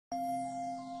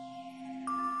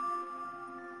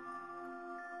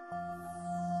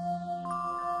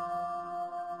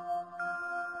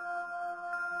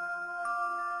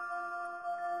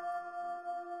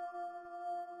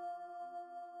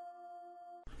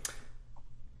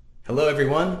Hello,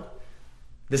 everyone.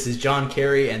 This is John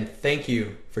Carey, and thank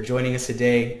you for joining us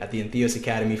today at the theos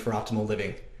Academy for Optimal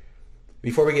Living.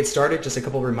 Before we get started, just a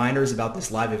couple reminders about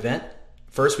this live event.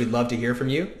 First, we'd love to hear from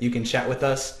you. You can chat with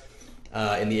us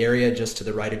in the area just to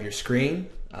the right of your screen,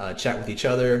 chat with each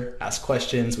other, ask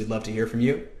questions. We'd love to hear from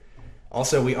you.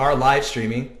 Also, we are live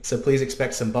streaming, so please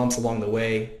expect some bumps along the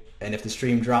way, and if the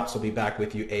stream drops, we'll be back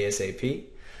with you ASAP.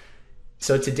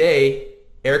 So today,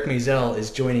 Eric Maisel is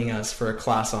joining us for a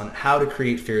class on how to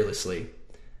create fearlessly.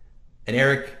 And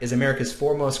Eric is America's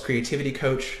foremost creativity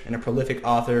coach and a prolific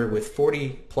author with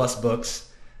 40 plus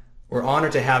books. We're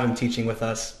honored to have him teaching with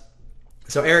us.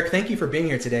 So Eric, thank you for being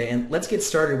here today, and let's get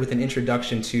started with an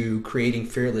introduction to creating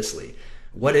fearlessly.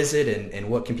 What is it, and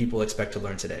what can people expect to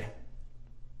learn today?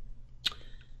 I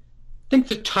think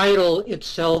the title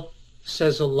itself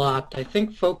says a lot. I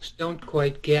think folks don't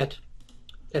quite get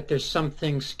that there's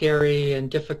something scary and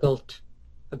difficult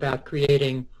about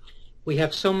creating. We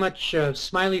have so much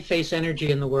smiley face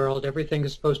energy in the world. Everything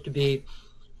is supposed to be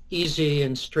easy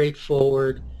and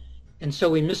straightforward. And so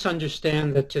we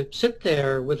misunderstand that to sit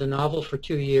there with a novel for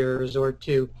 2 years, or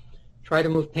to try to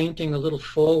move painting a little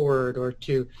forward, or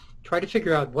to try to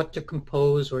figure out what to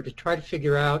compose, or to try to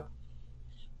figure out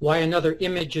why another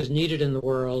image is needed in the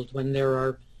world when there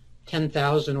are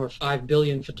 10,000 or 5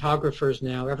 billion photographers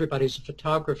now. Everybody's a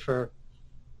photographer.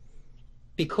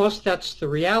 Because that's the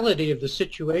reality of the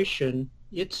situation,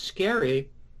 it's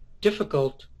scary,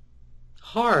 difficult,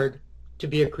 hard to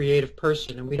be a creative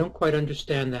person, and we don't quite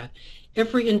understand that.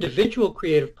 Every individual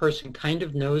creative person kind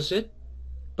of knows it,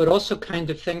 but also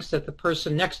kind of thinks that the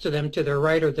person next to them, to their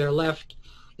right or their left,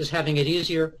 is having it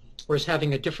easier or is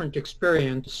having a different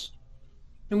experience.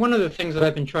 And one of the things that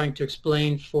I've been trying to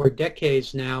explain for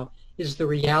decades now is the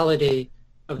reality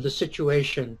of the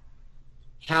situation.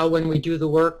 How when we do the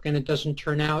work and it doesn't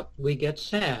turn out, we get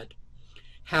sad.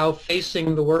 How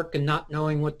facing the work and not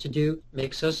knowing what to do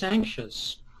makes us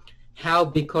anxious. How,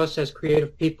 because as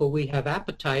creative people we have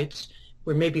appetites,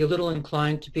 we're maybe a little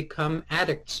inclined to become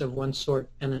addicts of one sort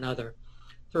and another.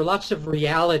 There are lots of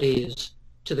realities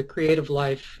to the creative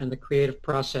life and the creative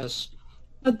process.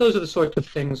 And those are the sorts of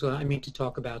things I mean to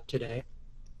talk about today.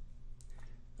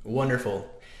 Wonderful.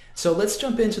 So let's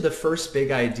jump into the first big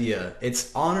idea.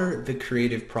 It's honor the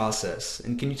creative process.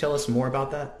 And can you tell us more about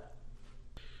that?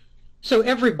 So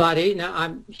everybody, now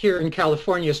I'm here in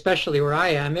California, especially where I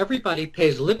am, everybody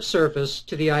pays lip service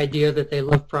to the idea that they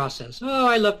love process. Oh,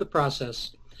 I love the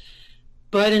process.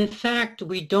 But in fact,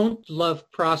 we don't love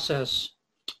process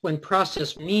when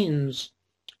process means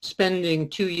spending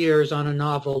 2 years on a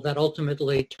novel that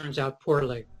ultimately turns out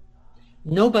poorly.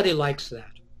 Nobody likes that.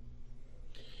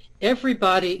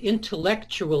 Everybody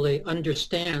intellectually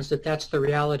understands that that's the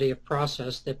reality of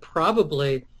process, that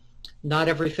probably not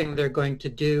everything they're going to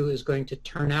do is going to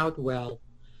turn out well.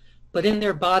 But in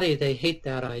their body, they hate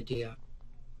that idea.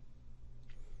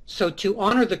 So to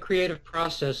honor the creative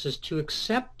process is to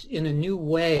accept in a new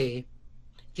way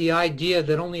the idea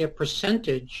that only a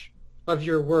percentage of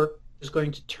your work is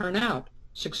going to turn out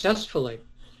successfully.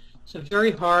 It's a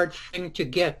very hard thing to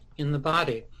get in the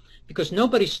body, because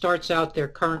nobody starts out their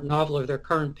current novel or their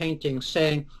current painting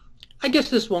saying, I guess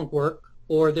this won't work,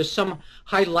 or there's some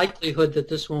high likelihood that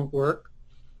this won't work.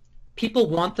 People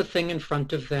want the thing in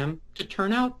front of them to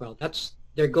turn out well.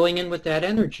 They're going in with that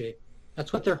energy.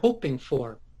 That's what they're hoping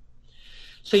for.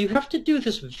 So you have to do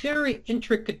this very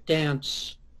intricate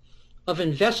dance of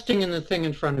investing in the thing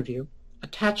in front of you,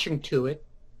 attaching to it,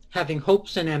 having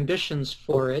hopes and ambitions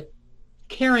for it,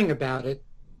 caring about it,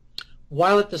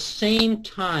 while at the same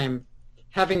time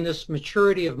having this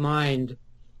maturity of mind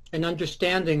and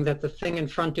understanding that the thing in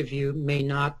front of you may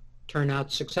not turn out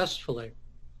successfully.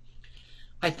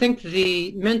 I think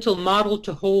the mental model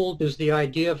to hold is the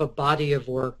idea of a body of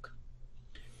work,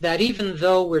 that even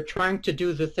though we're trying to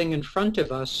do the thing in front of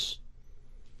us,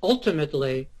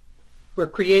 ultimately we're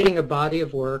creating a body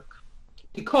of work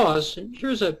because, and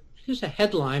here's a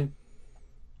headline,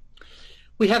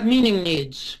 we have meaning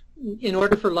needs. In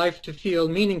order for life to feel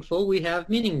meaningful, we have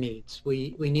meaning needs.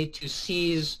 We need to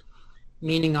seize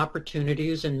meaning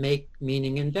opportunities and make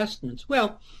meaning investments.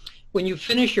 Well, when you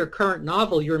finish your current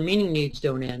novel, your meaning needs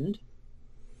don't end.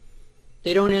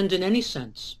 They don't end in any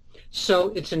sense. So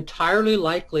it's entirely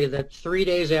likely that 3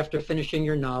 days after finishing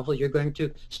your novel, you're going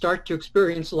to start to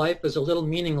experience life as a little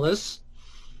meaningless,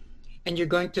 and you're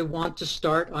going to want to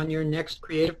start on your next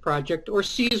creative project or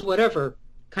seize whatever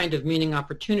kind of meaning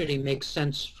opportunity makes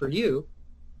sense for you.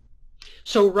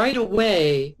 So right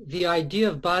away, the idea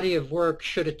of body of work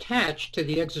should attach to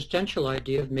the existential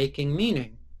idea of making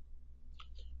meaning.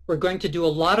 We're going to do a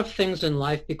lot of things in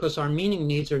life because our meaning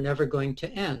needs are never going to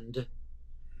end.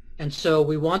 And so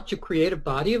we want to create a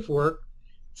body of work,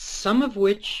 some of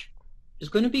which is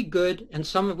going to be good and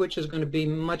some of which is going to be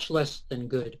much less than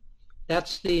good.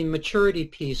 That's the maturity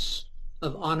piece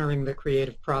of honoring the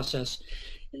creative process.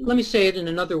 Let me say it in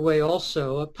another way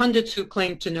also. Pundits who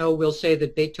claim to know will say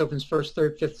that Beethoven's first,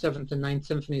 third, fifth, seventh, and ninth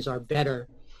symphonies are better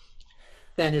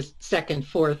than his second,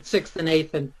 fourth, sixth, and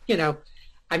eighth. And,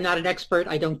 I'm not an expert.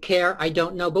 I don't care. I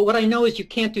don't know. But what I know is you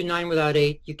can't do 9 without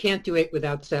 8. You can't do 8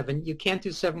 without 7. You can't do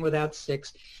 7 without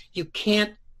 6. You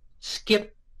can't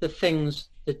skip the things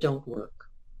that don't work.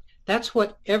 That's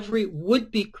what every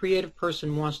would-be creative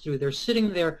person wants to do. They're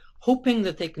sitting there hoping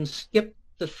that they can skip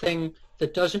the thing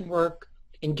that doesn't work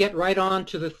and get right on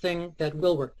to the thing that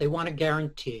will work. They want a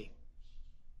guarantee.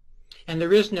 And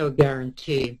there is no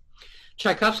guarantee.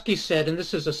 Tchaikovsky said, and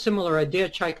this is a similar idea,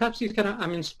 Tchaikovsky said,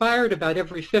 I'm inspired about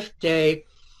every 5th day,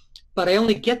 but I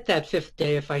only get that 5th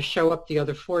day if I show up the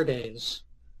other 4 days.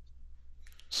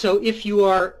 So if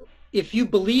you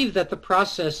believe that the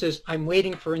process is I'm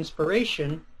waiting for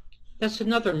inspiration, that's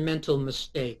another mental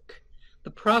mistake. The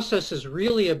process is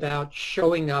really about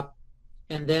showing up,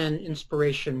 and then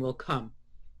inspiration will come.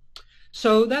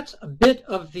 So that's a bit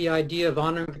of the idea of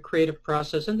honoring the creative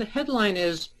process. And the headline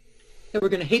is that we're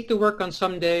going to hate the work on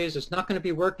some days. It's not going to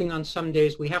be working on some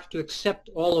days. We have to accept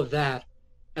all of that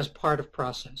as part of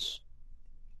process.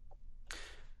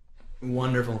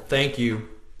 Wonderful. Thank you.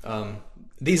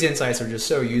 These insights are just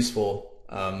so useful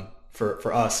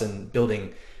for us in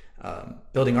building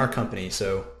our company.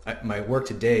 So my work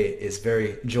today is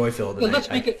very joy-filled, and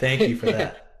I thank you for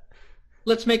that.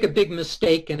 Let's make a big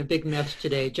mistake and a big mess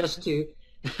today just to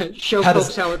show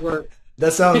folks how it works.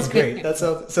 That sounds great.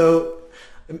 So.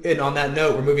 And on that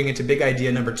note, we're moving into big idea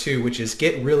number 2, which is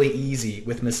get really easy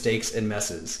with mistakes and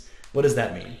messes. What does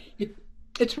that mean?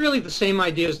 It's really the same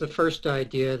idea as the first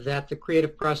idea, that the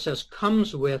creative process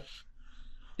comes with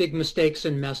big mistakes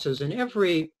and messes. And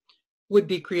every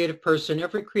would-be creative person,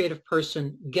 every creative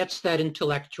person gets that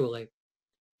intellectually.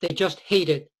 They just hate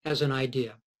it as an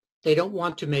idea. They don't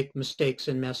want to make mistakes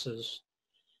and messes.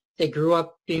 They grew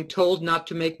up being told not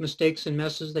to make mistakes and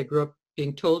messes. They grew up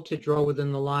being told to draw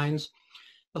within the lines.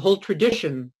 The whole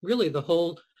tradition, really the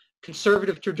whole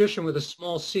conservative tradition with a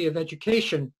small c of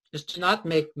education, is to not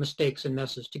make mistakes and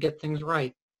messes, to get things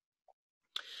right.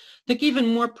 I think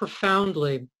even more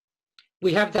profoundly,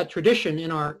 we have that tradition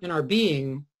in our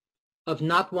being of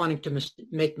not wanting to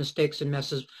make mistakes and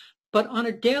messes, but on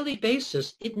a daily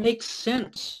basis, it makes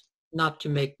sense not to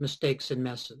make mistakes and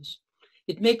messes.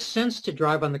 It makes sense to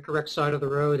drive on the correct side of the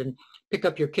road and pick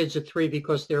up your kids at 3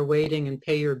 because they're waiting and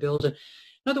pay your bills.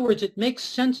 In other words, it makes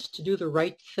sense to do the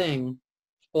right thing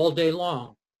all day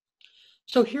long.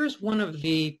 So here's one of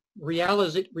the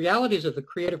realities of the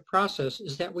creative process,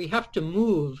 is that we have to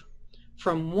move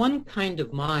from one kind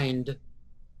of mind,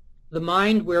 the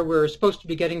mind where we're supposed to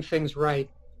be getting things right,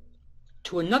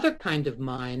 to another kind of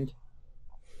mind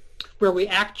where we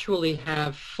actually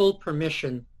have full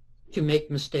permission to make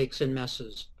mistakes and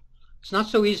messes. It's not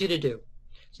so easy to do.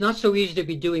 It's not so easy to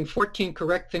be doing 14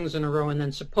 correct things in a row and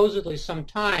then supposedly some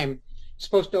time is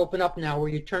supposed to open up now where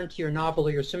you turn to your novel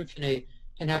or your symphony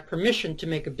and have permission to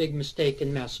make a big mistake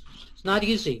and mess. It's not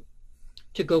easy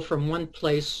to go from one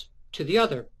place to the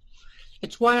other.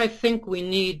 It's why I think we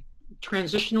need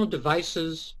transitional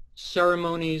devices,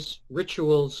 ceremonies,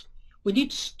 rituals. We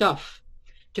need stuff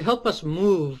to help us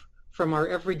move from our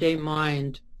everyday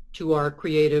mind to our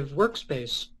creative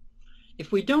workspace.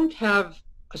 If we don't have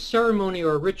a ceremony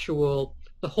or a ritual,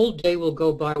 the whole day will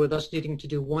go by with us needing to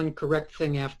do one correct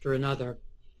thing after another.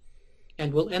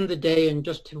 And we'll end the day and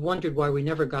just have wondered why we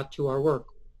never got to our work.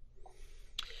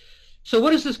 So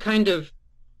what does this kind of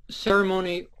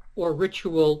ceremony or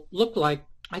ritual look like?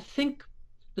 I think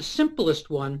the simplest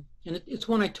one, and it's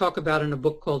one I talk about in a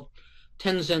book called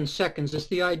 10 Zen Seconds, is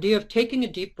the idea of taking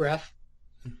a deep breath,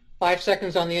 5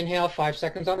 seconds on the inhale, 5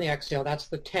 seconds on the exhale. That's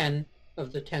the 10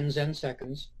 of the 10 Zen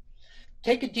Seconds.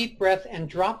 Take a deep breath and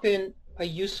drop in a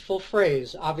useful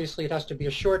phrase. Obviously, it has to be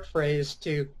a short phrase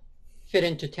to fit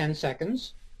into 10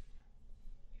 seconds.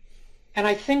 And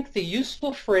I think the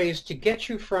useful phrase to get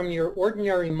you from your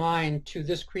ordinary mind to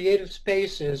this creative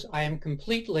space is, I am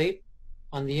completely,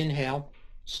 on the inhale,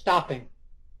 stopping.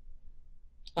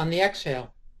 On the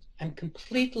exhale, I'm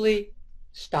completely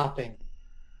stopping.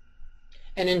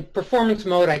 And in performance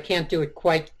mode, I can't do it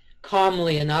quite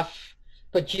calmly enough,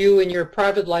 but you in your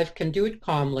private life can do it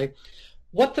calmly.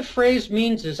 What the phrase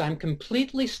means is I'm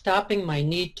completely stopping my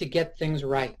need to get things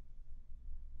right.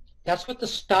 That's what the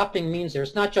stopping means there.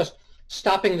 It's not just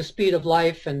stopping the speed of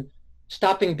life and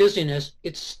stopping busyness.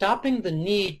 It's stopping the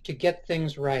need to get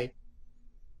things right.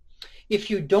 if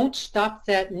you don't stop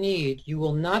that need, you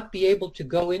will not be able to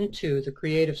go into the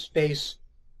creative space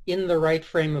in the right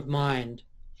frame of mind.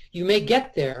 You may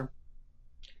get there,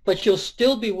 but you'll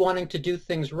still be wanting to do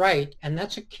things right, and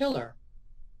that's a killer.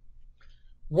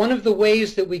 One of the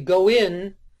ways that we go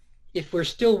in, if we're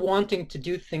still wanting to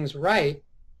do things right,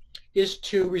 is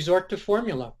to resort to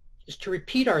formula, is to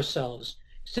repeat ourselves,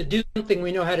 is to do something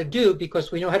we know how to do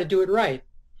because we know how to do it right.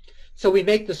 So we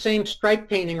make the same stripe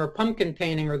painting or pumpkin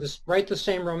painting or write the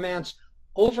same romance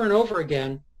over and over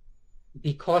again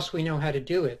because we know how to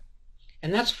do it.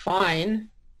 And that's fine.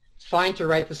 It's fine to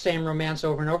write the same romance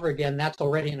over and over again. That's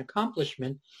already an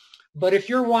accomplishment. But if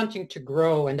you're wanting to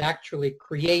grow and actually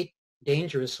create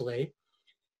dangerously,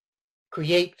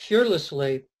 create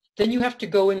fearlessly, then you have to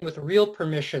go in with real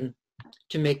permission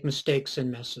to make mistakes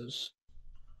and messes.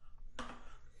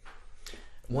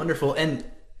 Wonderful. And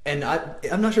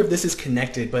I'm not sure if this is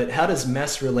connected, but how does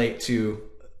mess relate to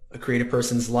a creative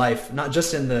person's life, not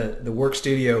just in the work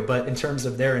studio, but in terms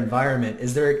of their environment?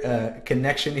 Is there a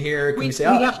connection here? Can you say,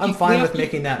 oh, I'm fine with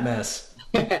making that mess?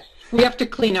 We have to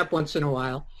clean up once in a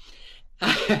while.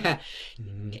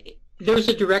 There's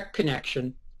a direct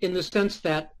connection in the sense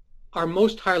that our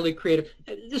most highly creative,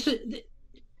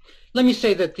 let me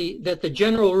say that the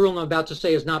general rule I'm about to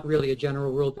say is not really a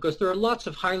general rule, because there are lots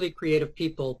of highly creative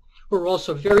people who are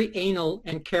also very anal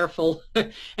and careful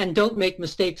and don't make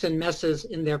mistakes and messes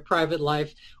in their private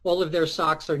life. All of their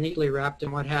socks are neatly wrapped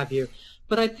and what have you.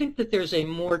 But I think that there's a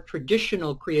more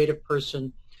traditional creative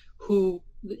person who,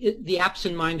 the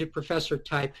absent-minded professor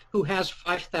type, who has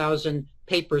 5,000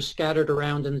 papers scattered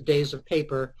around in the days of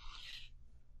paper.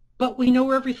 But we know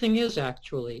where everything is,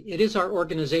 actually. It is our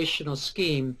organizational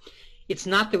scheme. It's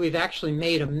not that we've actually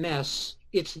made a mess.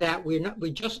 It's that we're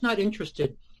just not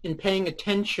interested in paying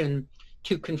attention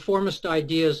to conformist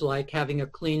ideas like having a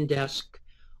clean desk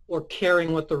or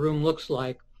caring what the room looks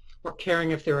like or caring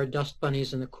if there are dust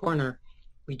bunnies in the corner.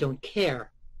 We don't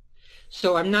care.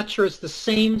 So I'm not sure it's the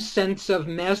same sense of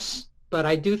mess, but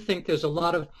I do think there's a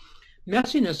lot of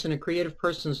messiness in a creative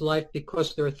person's life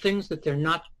because there are things that they're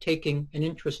not taking an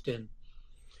interest in.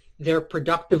 They're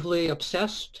productively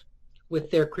obsessed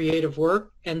with their creative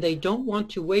work, and they don't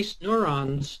want to waste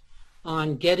neurons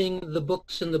on getting the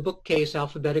books in the bookcase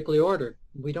alphabetically ordered.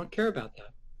 We don't care about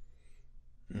that.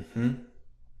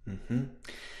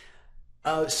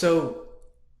 So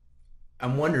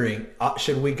I'm wondering,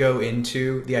 should we go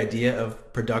into the idea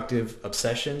of productive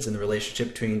obsessions and the relationship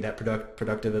between that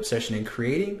productive obsession and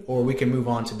creating, or we can move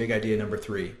on to big idea number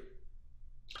 3?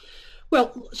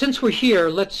 Well, since we're here,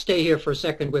 let's stay here for a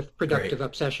second with productive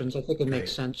obsessions. I think it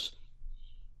makes sense.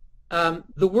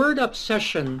 The word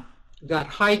obsession got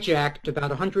hijacked about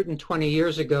 120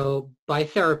 years ago by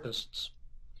therapists.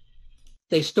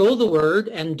 They stole the word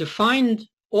and defined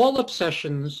all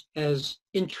obsessions as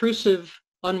intrusive,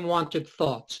 unwanted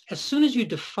thoughts. As soon as you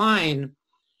define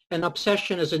an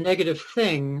obsession as a negative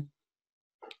thing,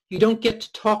 you don't get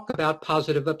to talk about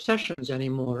positive obsessions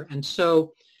anymore. And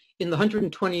so in the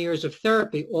 120 years of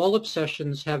therapy, all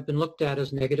obsessions have been looked at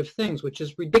as negative things, which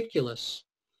is ridiculous.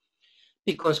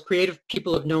 Because creative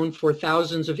people have known for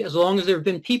thousands of, as long as there have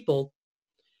been people,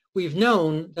 we've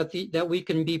known that we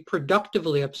can be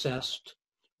productively obsessed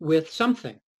with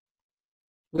something,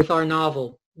 with our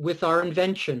novel, with our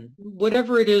invention,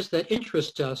 whatever it is that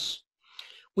interests us.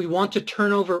 We want to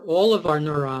turn over all of our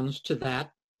neurons to that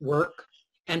work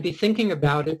and be thinking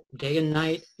about it day and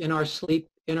night, in our sleep,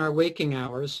 in our waking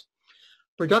hours.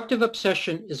 Productive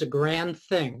obsession is a grand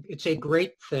thing. It's a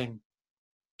great thing,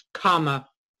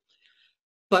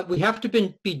 but we have to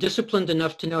be disciplined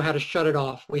enough to know how to shut it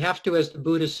off. We have to, as the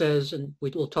Buddha says, and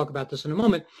we'll talk about this in a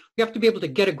moment, we have to be able to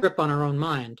get a grip on our own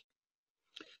mind.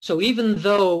 So even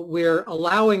though we're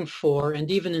allowing for and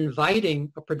even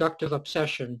inviting a productive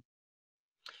obsession,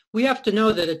 we have to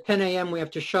know that at 10 a.m. we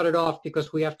have to shut it off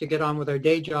because we have to get on with our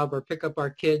day job or pick up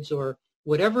our kids or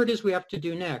whatever it is we have to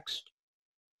do next.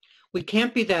 We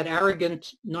can't be that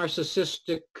arrogant,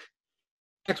 narcissistic,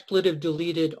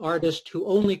 expletive-deleted artist who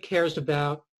only cares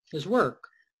about his work.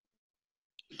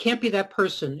 You can't be that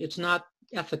person. It's not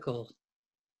ethical.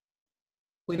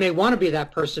 We may want to be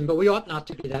that person, but we ought not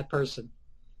to be that person.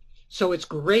 So it's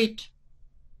great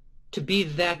to be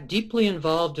that deeply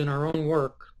involved in our own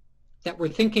work, that we're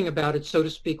thinking about it, so to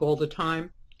speak, all the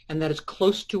time, and that it's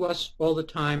close to us all the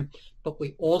time, but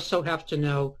we also have to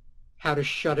know how to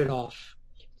shut it off.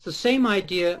 It's the same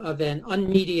idea of an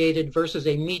unmediated versus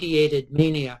a mediated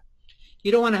mania.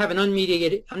 You don't want to have an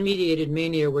unmediated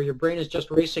mania where your brain is just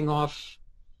racing off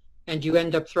and you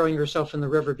end up throwing yourself in the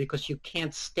river because you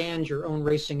can't stand your own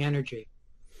racing energy.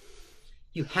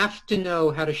 You have to know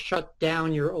how to shut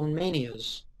down your own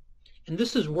manias. And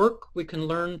this is work we can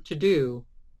learn to do.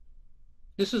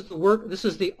 This is the work, this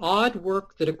is the odd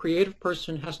work that a creative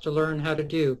person has to learn how to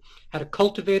do. How to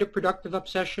cultivate a productive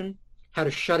obsession, how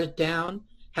to shut it down,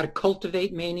 how to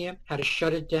cultivate mania, how to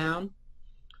shut it down.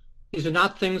 These are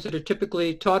not things that are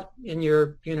typically taught in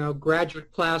your,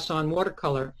 graduate class on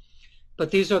watercolor,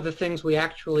 but these are the things we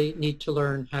actually need to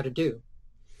learn how to do.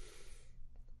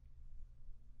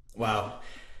 Wow.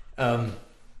 Um,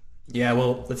 yeah,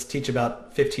 well, let's teach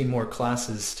about 15 more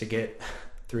classes to get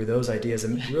through those ideas.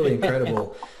 And really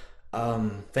incredible.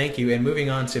 Thank you. And moving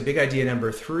on to big idea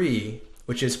number 3,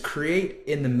 which is create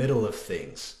in the middle of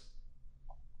things.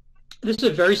 This is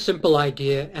a very simple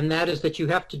idea, and that is that you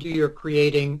have to do your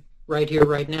creating right here,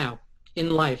 right now, in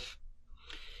life.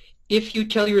 If you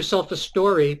tell yourself a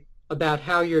story about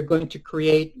how you're going to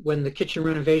create when the kitchen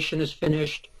renovation is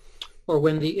finished, or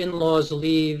when the in-laws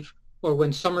leave, or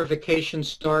when summer vacation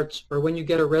starts, or when you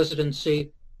get a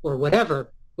residency, or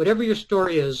whatever your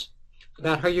story is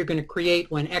about how you're going to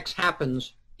create when X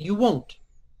happens, you won't.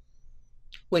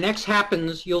 When X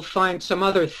happens, you'll find some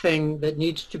other thing that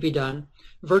needs to be done.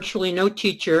 Virtually no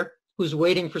teacher who's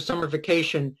waiting for summer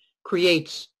vacation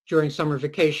creates during summer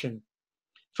vacation.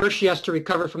 First, she has to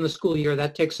recover from the school year.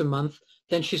 That takes a month.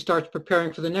 Then she starts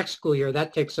preparing for the next school year.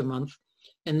 That takes a month.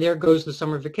 And there goes the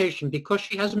summer vacation. Because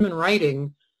she hasn't been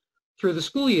writing through the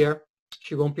school year,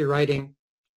 she won't be writing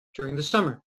during the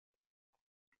summer.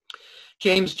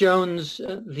 James Jones,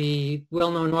 the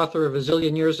well-known author of a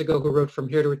zillion years ago who wrote From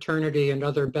Here to Eternity and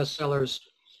other bestsellers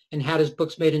and had his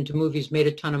books made into movies, made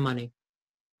a ton of money.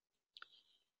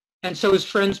 And so his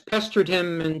friends pestered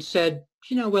him and said,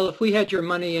 well, if we had your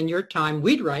money and your time,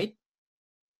 we'd write.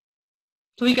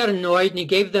 So he got annoyed and he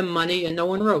gave them money and no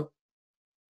one wrote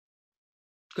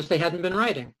because they hadn't been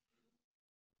writing.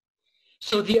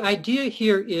 So the idea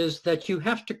here is that you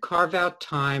have to carve out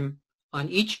time on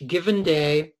each given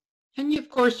day. And of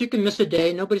course, you can miss a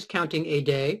day. Nobody's counting a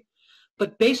day.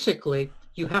 But basically,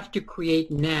 you have to create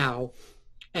now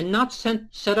and not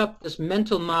set up this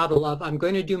mental model of I'm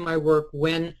going to do my work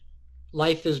when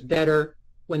life is better,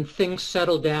 when things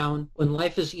settle down, when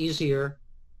life is easier,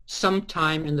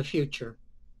 sometime in the future.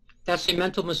 That's a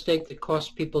mental mistake that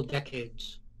costs people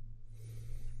decades.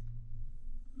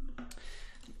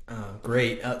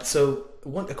 Great. So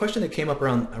a question that came up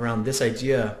around this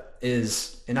idea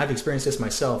is, and I've experienced this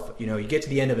myself, you get to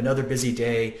the end of another busy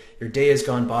day, your day has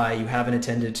gone by, you haven't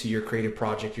attended to your creative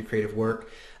project, your creative work,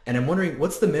 and I'm wondering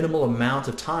what's the minimal amount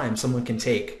of time someone can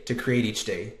take to create each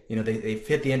day? They've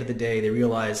hit the end of the day, they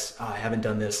realize, I haven't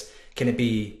done this. Can it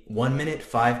be 1 minute,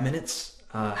 5 minutes?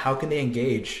 How can they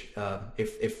engage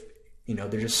if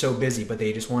they're just so busy, but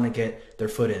they just want to get their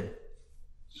foot in?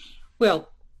 Well,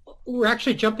 we're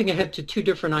actually jumping ahead to 2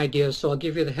 different ideas, so I'll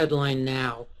give you the headline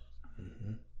now.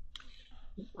 Mm-hmm.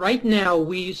 Right now,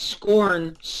 we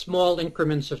scorn small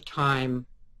increments of time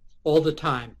all the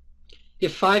time.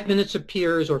 If 5 minutes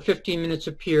appears or 15 minutes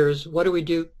appears, what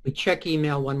do? We check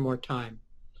email one more time.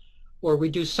 Or we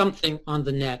do something on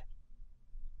the net.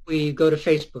 We go to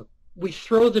Facebook. We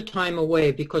throw the time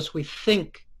away because we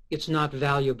think it's not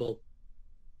valuable.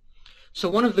 So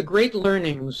one of the great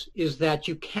learnings is that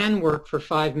you can work for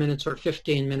 5 minutes or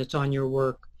 15 minutes on your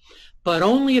work, but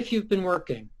only if you've been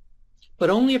working, but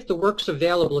only if the work's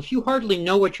available. If you hardly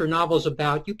know what your novel's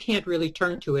about, you can't really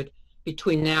turn to it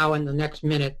between now and the next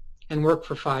minute and work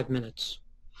for 5 minutes.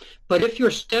 But if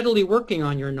you're steadily working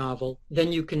on your novel,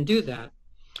 then you can do that.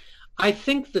 I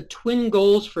think the twin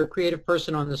goals for a creative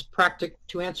person on this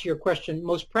to answer your question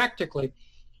most practically,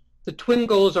 the twin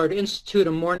goals are to institute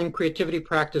a morning creativity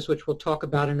practice, which we'll talk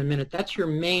about in a minute. That's your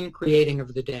main creating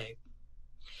of the day.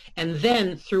 And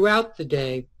then throughout the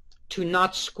day, to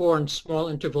not scorn small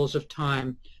intervals of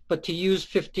time, but to use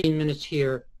 15 minutes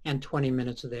here and 20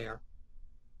 minutes there.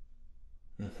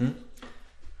 Mm-hmm.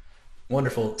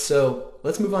 Wonderful. So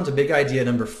let's move on to big idea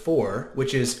number 4,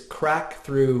 which is crack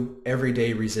through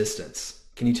everyday resistance.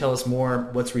 Can you tell us more?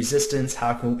 What's resistance?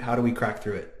 How do we crack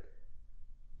through it?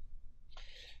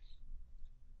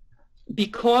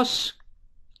 Because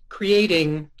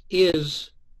creating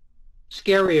is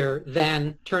scarier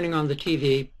than turning on the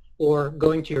TV or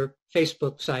going to your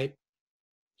Facebook site,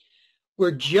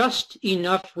 we're just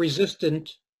enough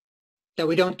resistant that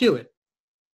we don't do it.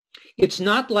 It's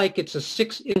not like it's a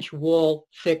 6-inch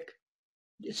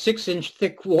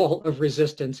thick wall of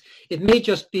resistance. It may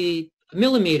just be a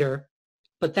millimeter,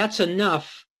 but that's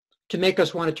enough to make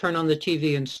us want to turn on the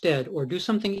TV instead or do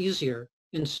something easier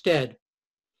instead.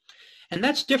 And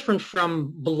that's different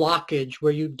from blockage,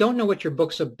 where you don't know what your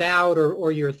book's about,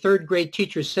 or your 3rd grade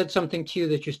teacher said something to you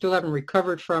that you still haven't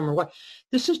recovered from, or what.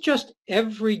 This is just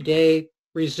everyday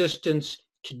resistance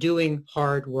to doing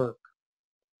hard work.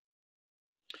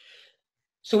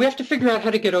 So we have to figure out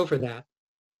how to get over that.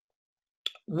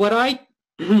 What I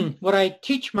what I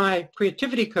teach my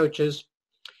creativity coaches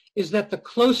is that the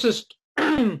closest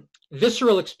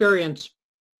visceral experience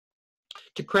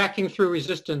to cracking through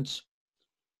resistance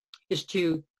is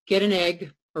to get an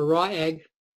egg, a raw egg,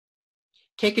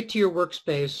 take it to your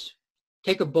workspace,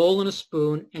 take a bowl and a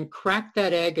spoon, and crack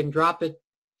that egg and drop it,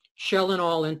 shell and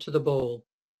all, into the bowl.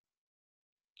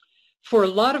 For a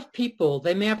lot of people,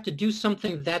 they may have to do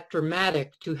something that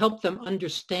dramatic to help them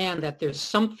understand that there's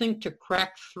something to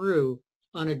crack through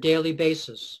on a daily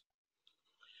basis.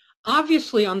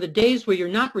 Obviously, on the days where you're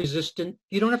not resistant,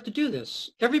 you don't have to do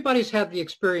this. Everybody's had the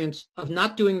experience of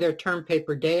not doing their term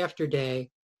paper day after day.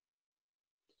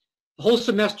 The whole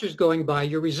semester's going by.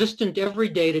 You're resistant every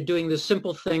day to doing this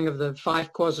simple thing of the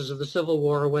 5 causes of the Civil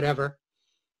War or whatever.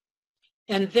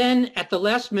 And then at the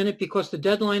last minute, because the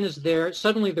deadline is there,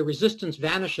 suddenly the resistance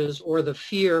vanishes or the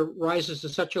fear rises to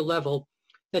such a level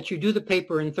that you do the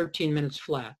paper in 13 minutes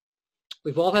flat.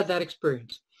 We've all had that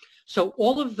experience. So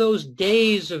all of those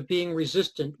days of being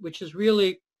resistant, which is really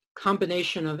a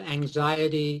combination of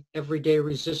anxiety, everyday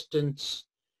resistance,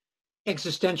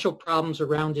 existential problems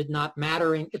around it not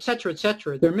mattering, etc.,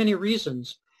 etc. There are many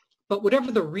reasons. But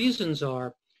whatever the reasons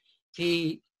are,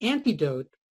 the antidote,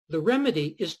 the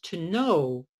remedy, is to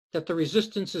know that the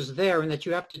resistance is there and that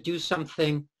you have to do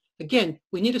something. Again,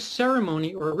 we need a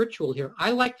ceremony or a ritual here.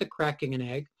 I like the cracking an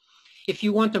egg. If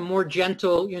you want a more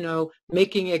gentle,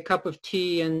 making a cup of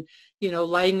tea and,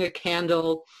 lighting a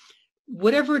candle,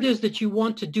 whatever it is that you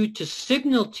want to do to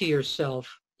signal to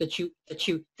yourself that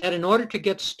in order to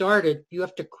get started, you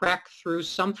have to crack through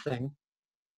something,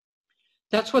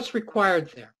 that's what's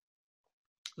required there.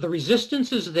 The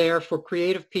resistance is there for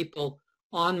creative people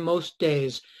on most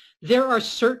days. There are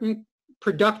certain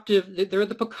productive, there are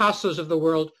the Picassos of the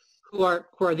world who are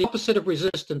the opposite of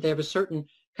resistant. They have a certain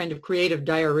kind of creative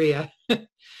diarrhea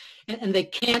and they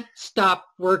can't stop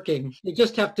working. They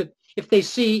just have to, if they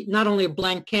see not only a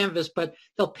blank canvas, but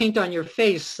they'll paint on your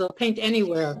face, they'll paint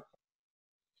anywhere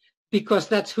because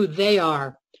that's who they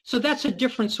are. So that's a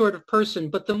different sort of person.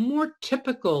 But the more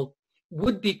typical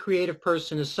would-be creative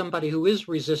person is somebody who is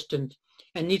resistant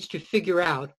and needs to figure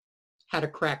out how to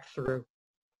crack through.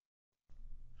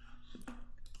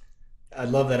 I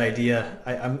love that idea.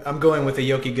 I'm going with the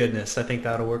Yoki goodness. I think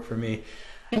that'll work for me.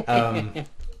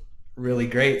 Really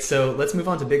great. So let's move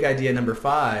on to big idea number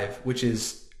 5, which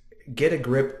is get a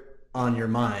grip on your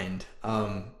mind.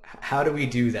 How do we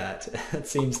do that? It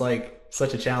seems like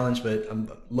such a challenge, but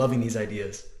I'm loving these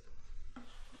ideas.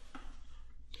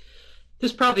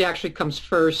 This probably actually comes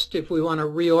first. If we want to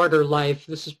reorder life,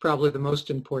 this is probably the most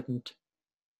important.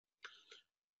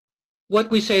 What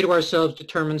we say to ourselves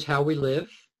determines how we live.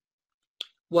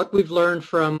 What we've learned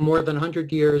from more than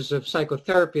 100 years of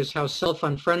psychotherapy is how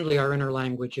self-unfriendly our inner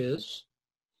language is.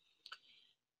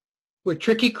 We're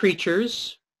tricky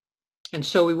creatures, and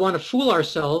so we want to fool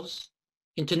ourselves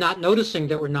into not noticing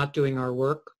that we're not doing our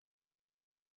work.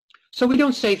 So we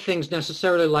don't say things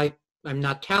necessarily like, I'm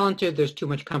not talented, there's too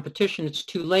much competition, it's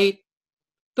too late.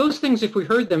 Those things, if we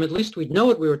heard them, at least we'd know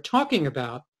what we were talking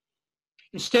about.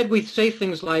 Instead, we say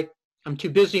things like, I'm too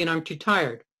busy and I'm too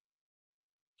tired.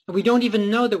 And we don't even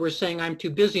know that we're saying I'm too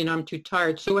busy and I'm too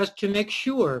tired, so as to make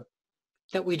sure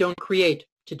that we don't create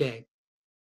today.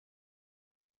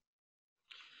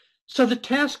 So the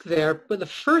task there, but the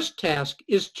first task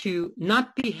is to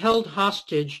not be held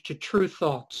hostage to true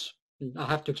thoughts. I'll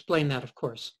have to explain that, of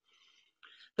course.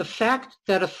 The fact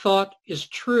that a thought is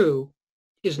true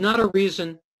is not a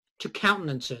reason to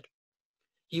countenance it.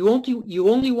 You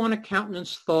only want to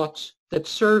countenance thoughts that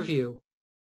serve you,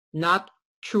 not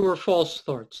true or false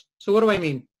thoughts. So what do I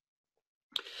mean?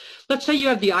 Let's say you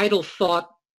have the idle thought,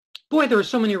 boy, there are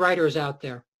so many writers out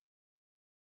there.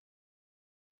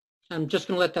 I'm just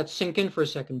going to let that sink in for a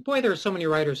second. Boy, there are so many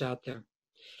writers out there.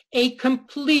 A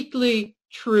completely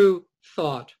true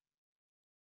thought,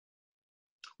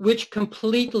 which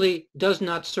completely does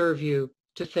not serve you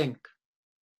to think.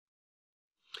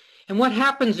 And what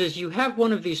happens is you have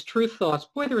one of these true thoughts,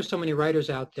 boy, there are so many writers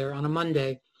out there, on a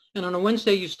Monday, and on a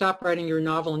Wednesday you stop writing your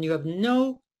novel and you have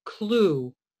no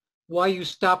clue why you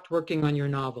stopped working on your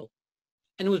novel.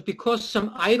 And it was because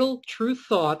some idle true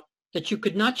thought that you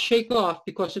could not shake off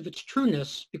because of its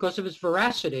trueness, because of its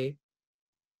veracity,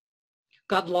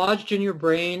 got lodged in your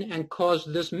brain and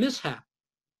caused this mishap.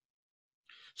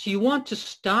 So you want to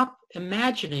stop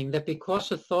imagining that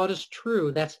because a thought is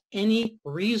true, that's any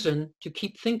reason to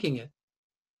keep thinking it.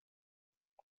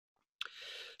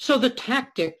 So the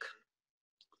tactic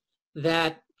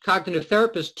that cognitive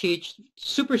therapists teach,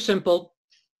 super simple,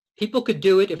 People could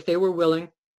do it if they were willing.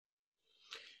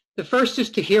 The first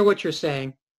is to hear what you're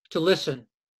saying, to listen.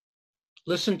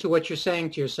 Listen to what you're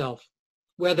saying to yourself,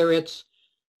 whether it's,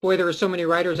 boy, there are so many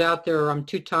writers out there, or I'm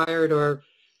too tired, or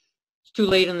it's too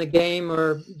late in the game,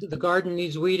 or the garden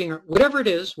needs weeding, or whatever it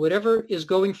is, whatever is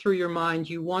going through your mind,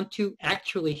 you want to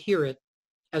actually hear it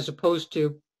as opposed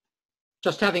to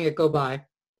just having it go by.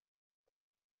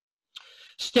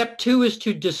 Step two is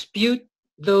to dispute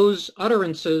those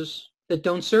utterances that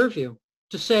don't serve you,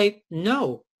 to say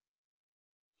no.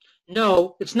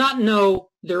 No, it's not no,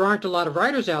 there aren't a lot of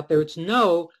writers out there. It's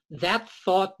no, that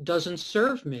thought doesn't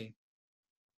serve me.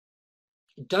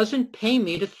 It doesn't pay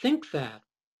me to think that.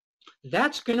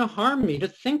 That's going to harm me to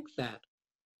think that.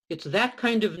 It's that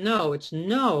kind of no. It's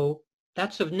no,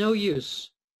 that's of no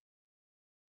use.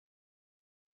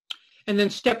 And then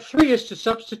step three is to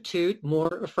substitute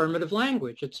more affirmative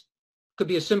language. It could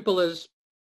be as simple as,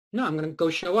 no, I'm going to go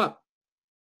show up,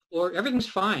 or everything's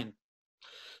fine.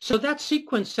 So that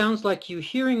sequence sounds like you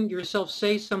hearing yourself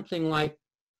say something like,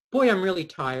 boy, I'm really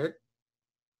tired.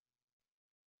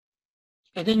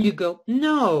 And then you go,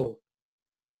 no,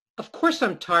 of course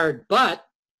I'm tired, but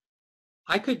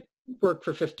I could work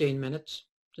for 15 minutes.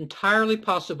 It's entirely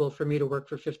possible for me to work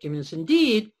for 15 minutes.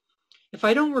 Indeed, if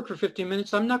I don't work for 15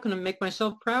 minutes, I'm not going to make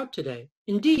myself proud today.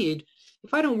 Indeed,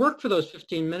 if I don't work for those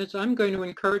 15 minutes, I'm going to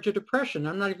encourage a depression.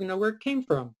 I'm not even going to know where it came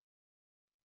from.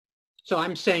 So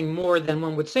I'm saying more than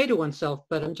one would say to oneself,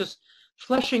 but I'm just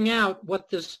fleshing out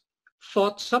what this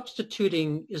thought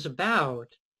substituting is about.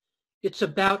 It's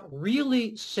about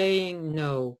really saying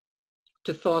no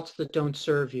to thoughts that don't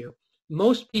serve you.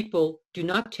 Most people do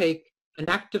not take an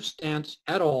active stance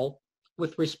at all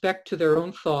with respect to their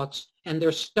own thoughts, and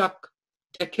they're stuck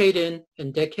decade in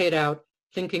and decade out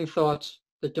thinking thoughts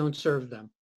that don't serve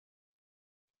them.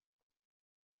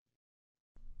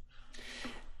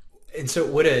 And so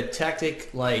would a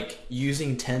tactic like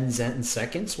using 10 Zen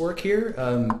seconds work here?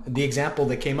 The example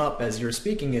that came up as you were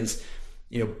speaking is,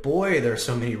 boy, there are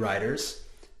so many writers.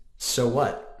 So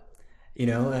what?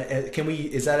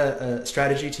 Is that a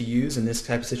strategy to use in this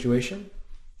type of situation?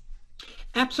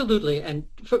 Absolutely. And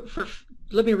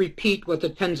let me repeat what the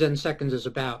 10 Zen seconds is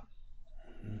about.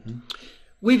 Mm-hmm.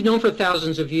 We've known for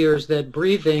thousands of years that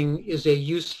breathing is a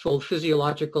useful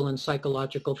physiological and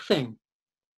psychological thing.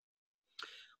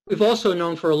 We've also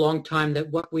known for a long time that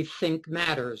what we think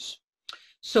matters.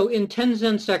 So in 10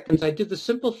 Zen seconds, I did the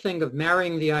simple thing of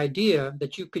marrying the idea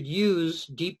that you could use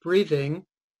deep breathing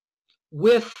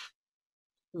with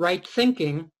right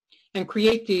thinking and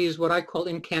create these, what I call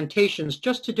incantations,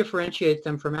 just to differentiate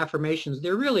them from affirmations.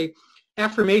 They're really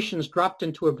affirmations dropped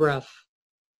into a breath.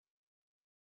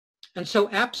 And so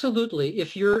absolutely,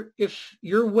 if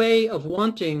your way of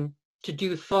wanting to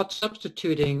do thought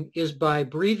substituting is by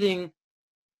breathing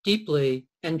deeply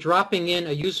and dropping in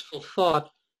a useful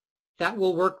thought, that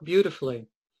will work beautifully.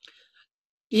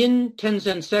 In 10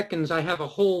 Zen seconds, I have a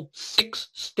whole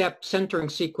 6-step centering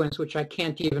sequence, which I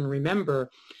can't even remember,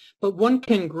 but one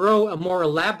can grow a more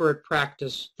elaborate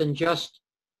practice than just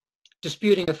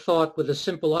disputing a thought with a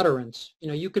simple utterance.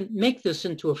 You can make this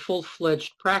into a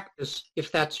full-fledged practice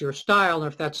if that's your style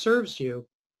and if that serves you.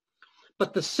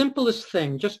 But the simplest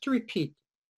thing, just to repeat,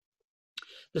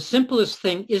 the simplest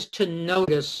thing is to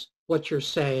notice what you're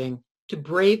saying, to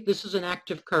brave. This is an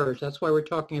act of courage. That's why we're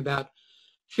talking about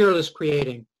fearless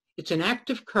creating. It's an act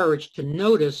of courage to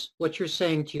notice what you're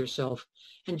saying to yourself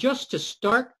and just to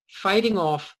start fighting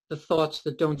off the thoughts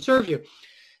that don't serve you.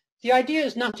 The idea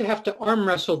is not to have to arm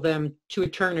wrestle them to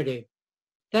eternity.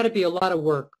 That'd be a lot of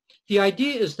work. The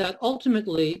idea is that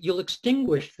ultimately you'll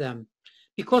extinguish them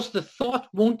because the thought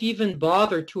won't even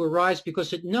bother to arise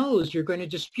because it knows you're going to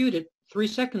dispute it 3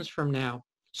 seconds from now.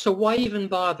 So why even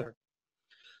bother?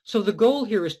 So the goal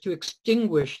here is to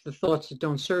extinguish the thoughts that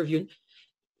don't serve you.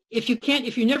 If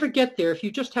you never get there, if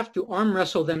you just have to arm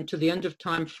wrestle them to the end of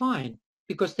time, fine,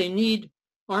 because they need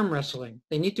arm wrestling.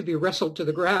 They need to be wrestled to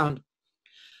the ground.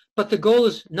 But the goal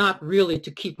is not really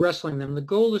to keep wrestling them. The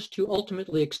goal is to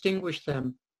ultimately extinguish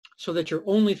them so that you're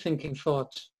only thinking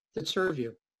thoughts that serve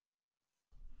you.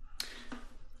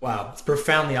 Wow, it's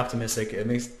profoundly optimistic. It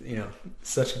makes,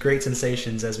 such great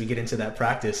sensations as we get into that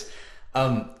practice.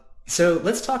 So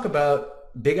let's talk about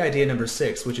big idea number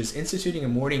 6, which is instituting a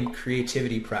morning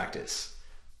creativity practice.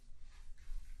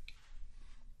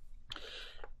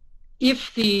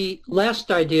 If the last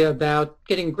idea about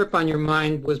getting grip on your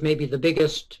mind was maybe the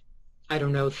biggest,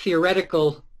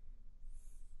 theoretical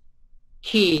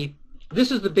key,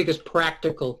 this is the biggest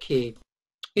practical key,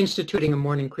 instituting a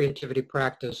morning creativity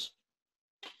practice.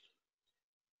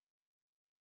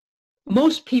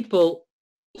 Most people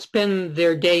spend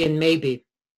their day in maybe.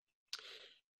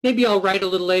 Maybe I'll write a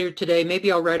little later today,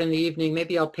 maybe I'll write in the evening,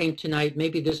 maybe I'll paint tonight,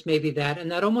 maybe this, maybe that,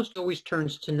 and that almost always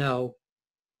turns to no.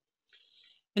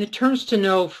 And it turns to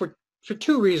no for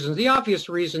two reasons. The obvious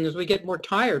reason is we get more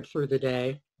tired through the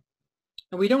day,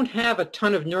 and we don't have a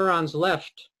ton of neurons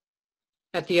left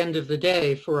at the end of the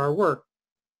day for our work.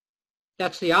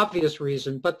 That's the obvious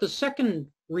reason. But the second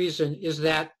reason is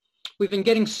that we've been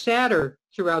getting sadder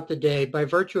throughout the day by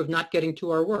virtue of not getting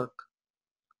to our work.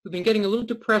 We've been getting a little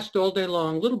depressed all day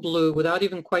long, a little blue without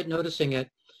even quite noticing it,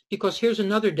 because here's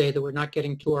another day that we're not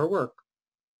getting to our work.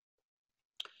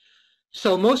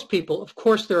 So most people, of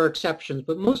course there are exceptions,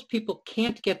 but most people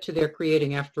can't get to their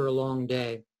creating after a long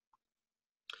day.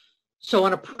 So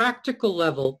on a practical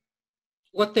level,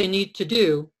 what they need to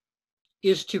do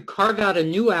is to carve out a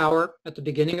new hour at the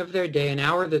beginning of their day, an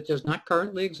hour that does not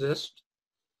currently exist,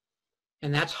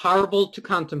 and that's horrible to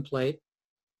contemplate,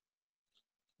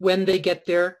 when they get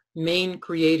their main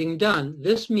creating done.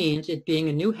 This means it being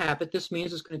a new habit. This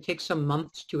means it's going to take some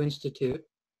months to institute.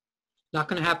 Not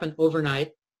going to happen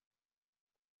overnight.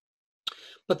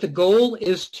 But the goal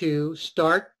is to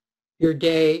start your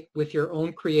day with your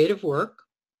own creative work.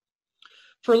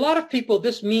 For a lot of people,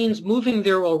 this means moving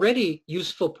their already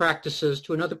useful practices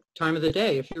to another time of the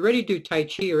day. If you already do Tai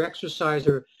Chi or exercise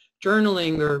or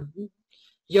journaling or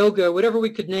yoga, whatever we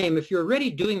could name, if you're already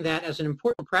doing that as an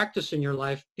important practice in your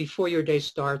life before your day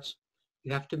starts,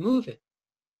 you have to move it.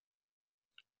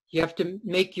 You have to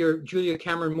make your Julia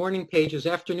Cameron morning pages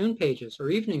afternoon pages or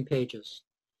evening pages.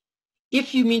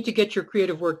 If you mean to get your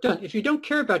creative work done. If you don't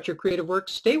care about your creative work,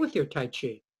 stay with your Tai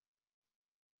Chi.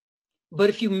 But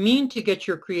if you mean to get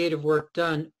your creative work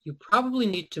done, you probably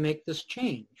need to make this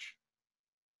change.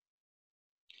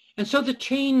 And so the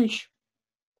change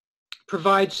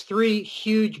provides three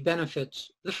huge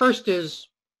benefits. The first is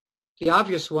the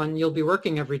obvious one: you'll be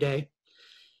working every day,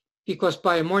 because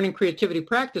by a morning creativity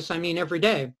practice, I mean every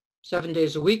day, 7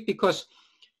 days a week, because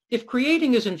if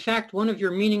creating is in fact one of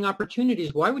your meaning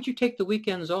opportunities, why would you take the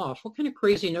weekends off? What kind of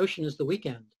crazy notion is the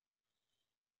weekend?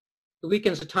 The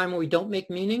weekend's a time when we don't make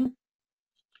meaning?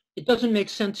 It doesn't make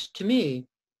sense to me.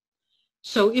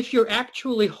 So if you're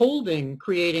actually holding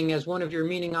creating as one of your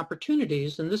meaning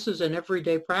opportunities, and this is an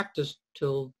everyday practice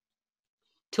till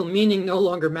meaning no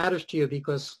longer matters to you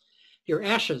because you're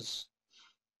ashes.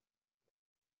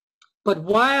 But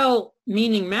while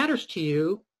meaning matters to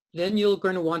you, then you're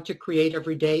going to want to create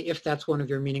every day if that's one of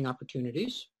your meaning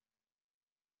opportunities.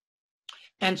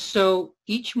 And so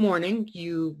each morning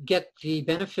you get the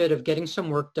benefit of getting some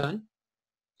work done.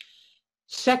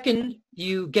 Second,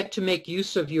 you get to make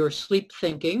use of your sleep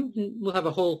thinking. We'll have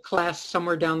a whole class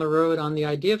somewhere down the road on the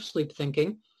idea of sleep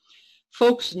thinking.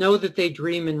 Folks know that they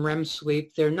dream in REM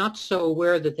sleep. They're not so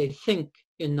aware that they think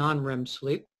in non-REM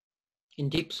sleep, in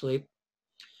deep sleep.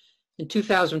 In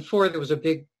 2004, there was a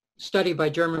big study by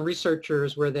German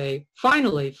researchers where they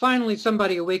finally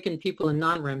somebody awakened people in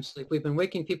non-REM sleep. We've been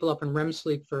waking people up in REM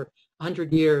sleep for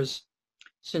 100 years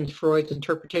since Freud's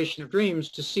interpretation of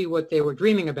dreams to see what they were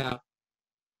dreaming about.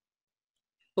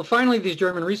 Well, finally, these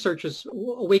German researchers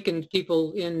awakened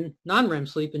people in non-REM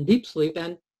sleep, in deep sleep,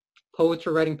 and poets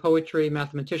were writing poetry,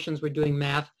 mathematicians were doing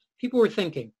math, people were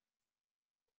thinking.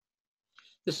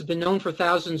 This has been known for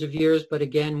thousands of years, but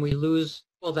again, we lose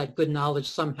all that good knowledge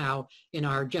somehow in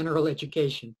our general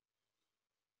education.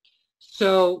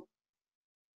 So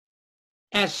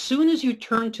as soon as you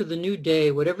turn to the new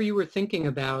day, whatever you were thinking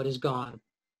about is gone.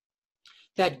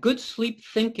 That good sleep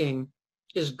thinking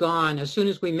is gone as soon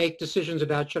as we make decisions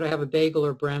about should I have a bagel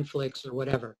or bran flakes or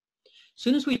whatever. As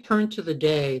soon as we turn to the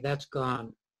day, that's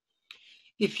gone.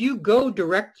 If you go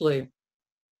directly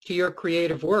to your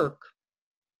creative work,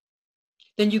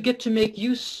 then you get to make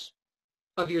use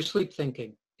of your sleep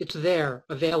thinking. It's there,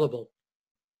 available.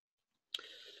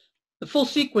 The full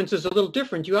sequence is a little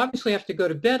different. You obviously have to go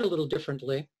to bed a little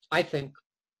differently, I think.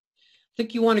 I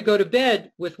think you want to go to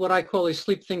bed with what I call a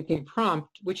sleep thinking prompt,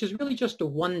 which is really just a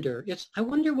wonder. It's, I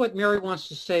wonder what Mary wants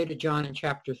to say to John in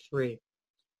chapter 3.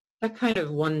 That kind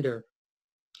of wonder.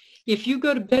 If you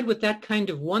go to bed with that kind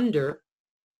of wonder,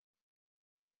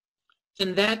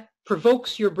 then that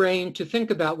provokes your brain to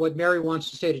think about what Mary wants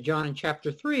to say to John in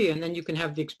chapter 3, and then you can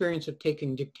have the experience of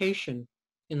taking dictation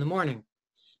in the morning,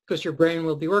 because your brain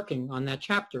will be working on that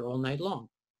chapter all night long.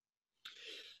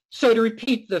 So to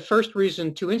repeat, the first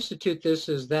reason to institute this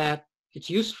is that it's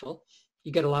useful.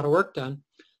 You get a lot of work done.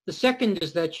 The second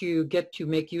is that you get to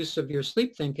make use of your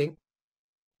sleep thinking.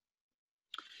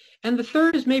 And the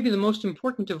third is maybe the most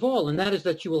important of all, and that is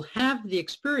that you will have the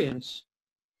experience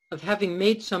of having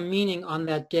made some meaning on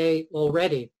that day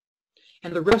already.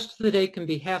 And the rest of the day can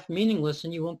be half meaningless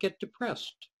and you won't get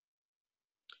depressed.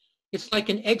 It's like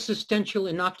an existential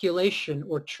inoculation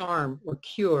or charm or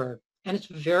cure. And it's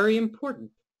very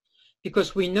important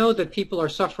because we know that people are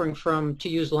suffering from, to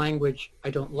use language I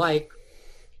don't like,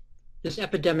 this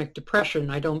epidemic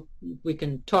depression. We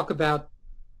can talk about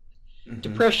Hmm.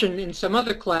 depression in some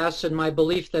other class, and my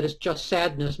belief that it's just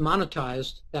sadness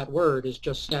monetized. That word is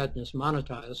just sadness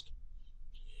monetized.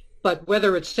 But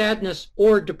whether it's sadness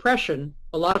or depression,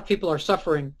 a lot of people are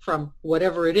suffering from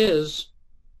whatever it is.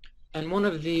 And one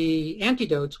of the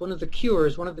antidotes, one of the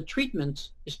cures, one of the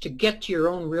treatments is to get to your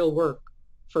own real work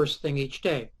first thing each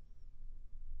day.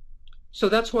 So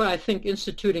that's why I think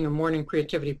instituting a morning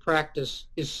creativity practice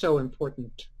is so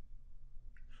important.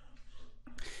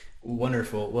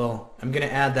 Wonderful. Well, I'm going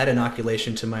to add that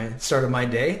inoculation to my start of my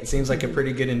day. It seems like a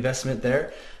pretty good investment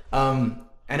there.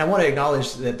 And I want to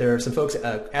acknowledge that there are some folks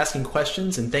asking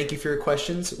questions, and thank you for your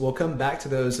questions. We'll come back to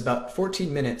those about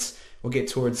 14 minutes. We'll get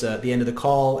towards the end of the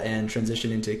call and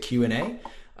transition into Q&A.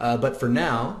 But for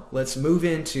now, let's move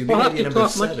into We'll big have idea to number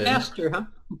talk much 7. faster,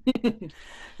 huh?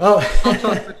 Oh, I'll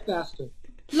talk much faster.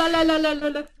 La la la la la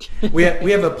la. we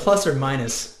have a plus or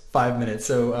minus 5 minutes,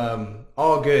 so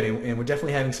all good, and we're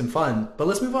definitely having some fun. But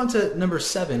let's move on to number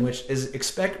 7, which is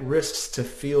expect risks to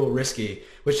feel risky,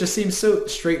 which just seems so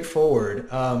straightforward.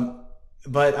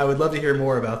 But I would love to hear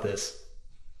more about this.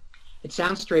 It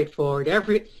sounds straightforward.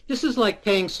 This is like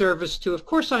paying service to, of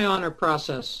course I honor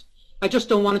process. I just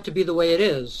don't want it to be the way it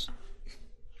is.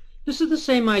 This is the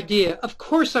same idea. Of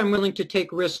course I'm willing to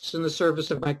take risks in the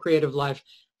service of my creative life.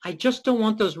 I just don't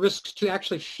want those risks to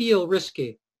actually feel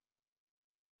risky.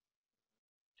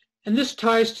 And this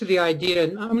ties to the idea,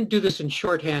 and I'm going to do this in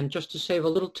shorthand just to save a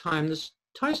little time. This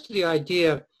ties to the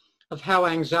idea of how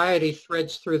anxiety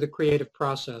threads through the creative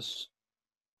process.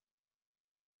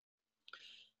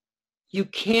 You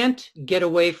can't get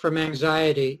away from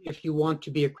anxiety if you want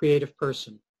to be a creative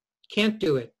person. Can't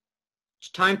do it. It's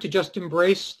time to just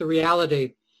embrace the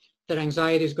reality that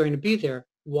anxiety is going to be there.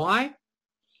 Why?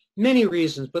 Many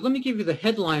reasons, but let me give you the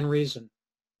headline reason.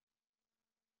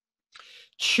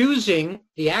 Choosing,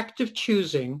 the act of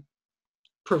choosing,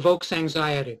 provokes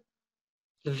anxiety.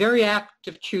 The very act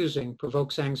of choosing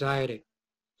provokes anxiety.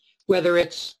 Whether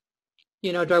it's,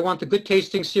 do I want the good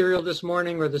tasting cereal this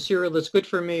morning or the cereal that's good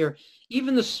for me, or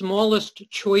even the smallest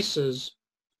choices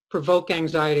provoke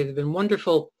anxiety. There have been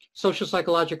wonderful social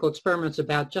psychological experiments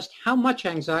about just how much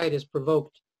anxiety is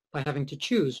provoked by having to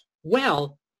choose.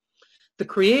 Well, the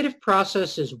creative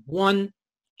process is one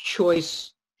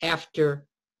choice after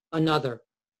another.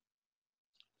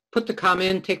 Put the comma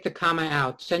in, take the comma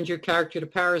out. Send your character to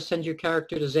Paris, send your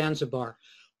character to Zanzibar.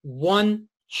 One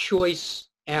choice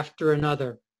after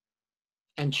another.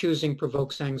 And choosing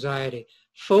provokes anxiety.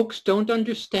 Folks don't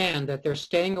understand that they're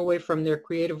staying away from their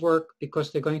creative work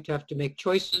because they're going to have to make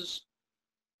choices,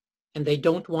 and they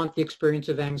don't want the experience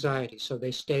of anxiety, so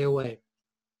they stay away.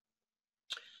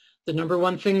 The number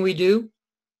one thing we do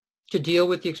to deal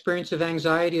with the experience of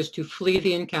anxiety is to flee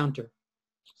the encounter.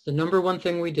 It's the number one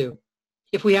thing we do,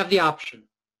 if we have the option.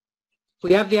 If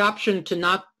we have the option to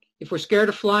not, if we're scared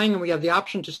of flying and we have the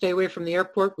option to stay away from the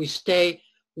airport, we stay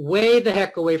way the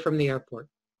heck away from the airport.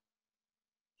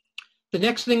 The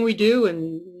next thing we do,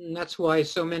 and that's why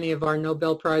so many of our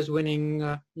Nobel Prize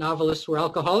winning novelists were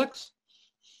alcoholics,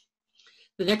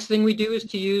 the next thing we do is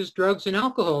to use drugs and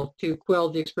alcohol to quell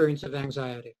the experience of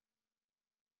anxiety.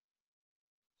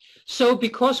 So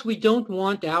because we don't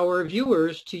want our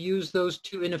viewers to use those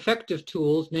two ineffective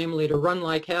tools, namely to run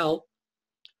like hell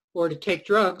or to take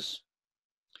drugs,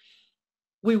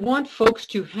 we want folks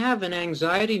to have an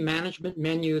anxiety management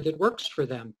menu that works for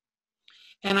them.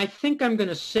 And I think I'm going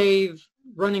to save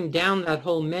running down that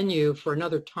whole menu for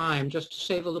another time, just to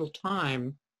save a little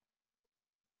time.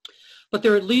 But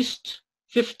there are at least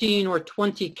 15 or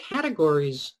 20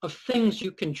 categories of things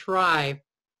you can try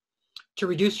to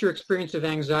reduce your experience of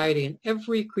anxiety. And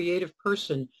every creative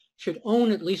person should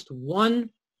own at least one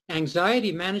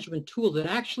anxiety management tool that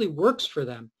actually works for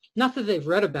them. Not that they've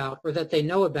read about or that they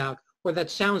know about or that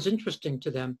sounds interesting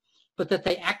to them, but that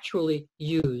they actually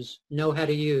use, know how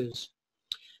to use.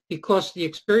 Because the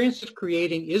experience of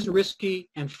creating is risky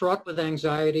and fraught with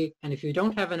anxiety, and if you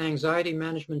don't have an anxiety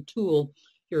management tool,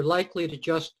 you're likely to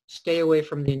just stay away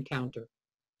from the encounter.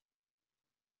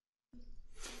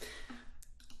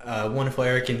 Wonderful,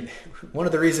 Eric. And one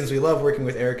of the reasons we love working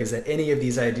with Eric is that any of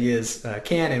these ideas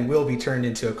can and will be turned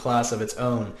into a class of its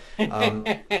own.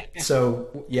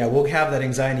 So yeah, we'll have that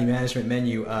anxiety management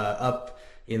menu up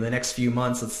in the next few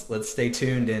months. Let's stay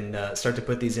tuned and start to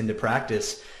put these into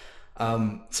practice.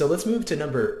 So let's move to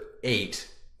number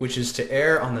 8, which is to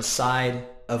err on the side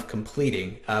of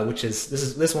completing, which is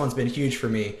this one's been huge for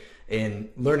me in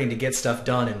learning to get stuff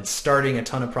done and starting a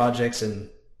ton of projects, and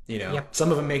Yep.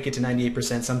 some of them make it to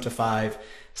 98%, some to 5.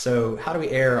 So how do we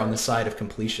err on the side of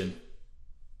completion?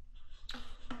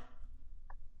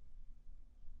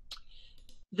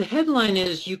 The headline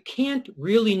is you can't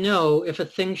really know if a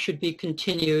thing should be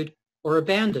continued or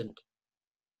abandoned.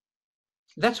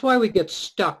 That's why we get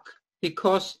stuck,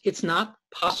 because it's not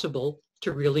possible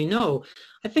to really know.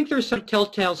 I think there's some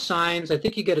telltale signs. I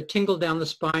think you get a tingle down the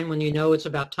spine when you know it's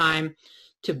about time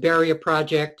to bury a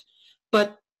project,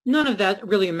 but none of that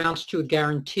really amounts to a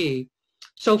guarantee.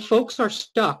 So folks are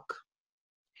stuck,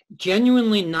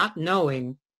 genuinely not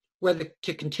knowing whether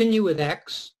to continue with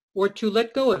X or to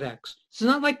let go of X. It's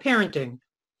not like parenting,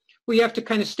 where you have to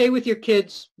kind of stay with your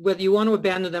kids, whether you want to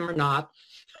abandon them or not,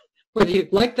 whether you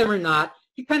like them or not.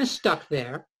 You're kind of stuck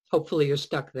there. Hopefully you're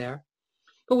stuck there.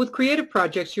 But with creative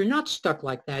projects, you're not stuck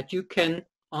like that. You can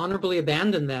honorably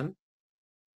abandon them.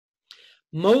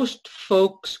 Most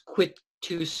folks quit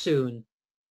too soon.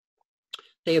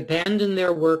 They abandon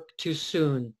their work too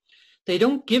soon. They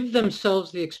don't give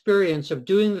themselves the experience of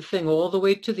doing the thing all the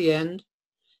way to the end,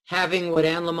 having what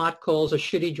Anne Lamott calls a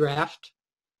shitty draft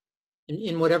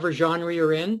in whatever genre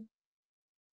you're in,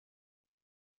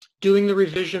 doing the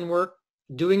revision work,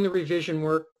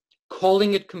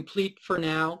 calling it complete for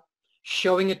now,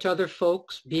 showing it to other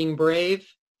folks, being brave,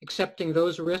 accepting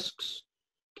those risks,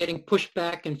 getting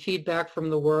pushback and feedback from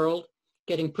the world,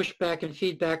 getting pushback and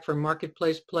feedback from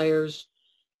marketplace players,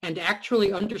 and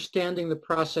actually understanding the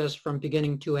process from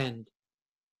beginning to end.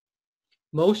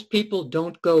 Most people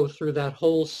don't go through that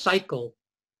whole cycle.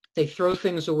 They throw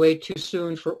things away too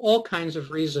soon for all kinds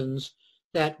of reasons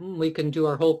that we can do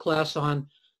our whole class on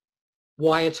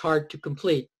why it's hard to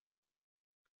complete.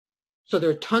 So there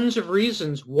are tons of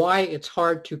reasons why it's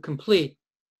hard to complete.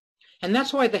 And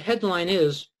that's why the headline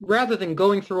is, rather than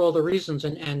going through all the reasons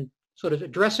and sort of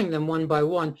addressing them one by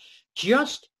one,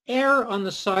 just err on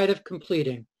the side of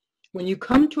completing. When you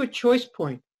come to a choice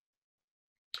point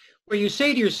where you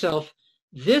say to yourself,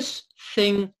 this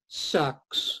thing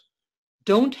sucks,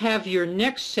 don't have your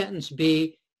next sentence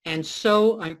be, and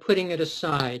so I'm putting it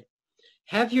aside.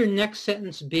 Have your next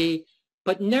sentence be,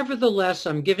 but nevertheless,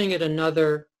 I'm giving it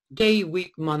another day,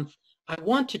 week, month. I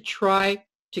want to try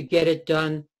to get it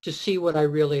done to see what I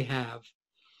really have.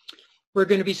 We're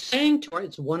going to be saying to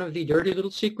it's one of the dirty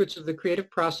little secrets of the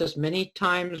creative process. Many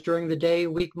times during the day,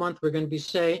 week, month, we're going to be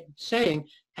saying,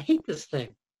 I hate this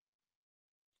thing.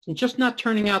 It's just not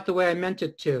turning out the way I meant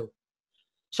it to.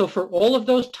 So for all of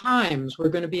those times, we're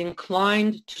going to be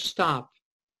inclined to stop.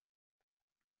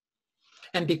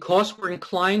 And because we're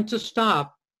inclined to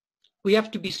stop, we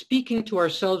have to be speaking to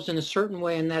ourselves in a certain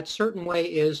way, and that certain way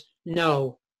is,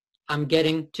 no, I'm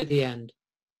getting to the end.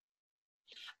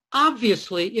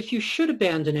 Obviously, if you should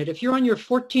abandon it, if you're on your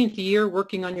 14th year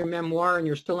working on your memoir and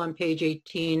you're still on page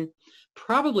 18,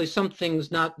 probably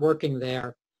something's not working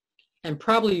there. And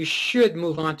probably you should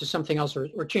move on to something else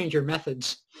or change your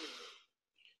methods.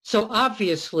 So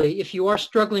obviously, if you are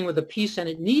struggling with a piece and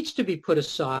it needs to be put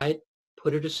aside,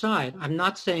 put it aside. I'm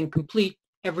not saying complete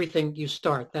everything you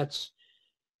start. That's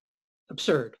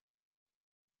absurd.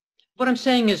 What I'm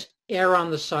saying is err on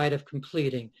the side of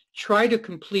completing. Try to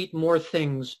complete more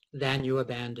things than you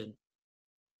abandon.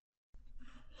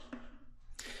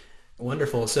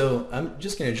 Wonderful. So I'm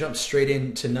just going to jump straight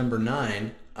into number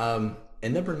 9.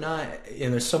 And number 9,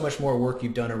 and there's so much more work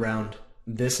you've done around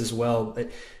this as well.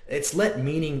 It's let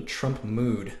meaning trump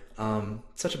mood.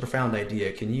 Such a profound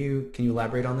idea. Can you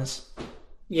elaborate on this?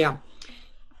 Yeah.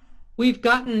 We've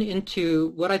gotten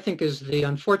into what I think is the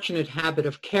unfortunate habit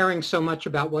of caring so much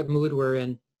about what mood we're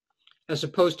in, as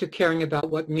opposed to caring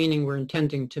about what meaning we're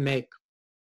intending to make.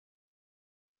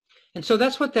 And so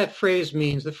that's what that phrase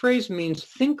means. The phrase means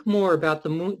think more about the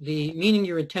meaning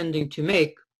you're intending to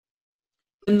make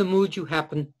than the mood you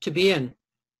happen to be in.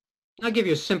 I'll give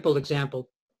you a simple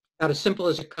example, about as simple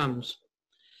as it comes.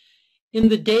 In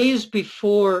the days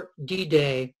before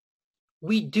D-Day,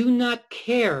 we do not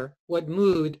care what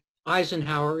mood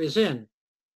Eisenhower is in.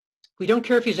 We don't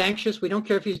care if he's anxious. We don't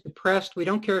care if he's depressed. We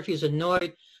don't care if he's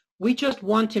annoyed. We just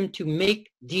want him to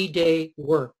make D-Day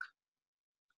work.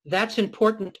 That's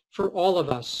important for all of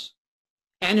us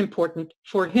and important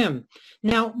for him.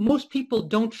 Now, most people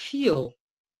don't feel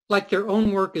like their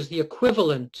own work is the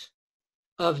equivalent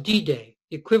of D-Day,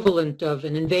 the equivalent of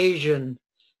an invasion.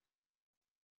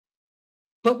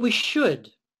 But we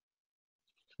should.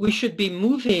 We should be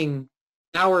moving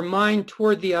our mind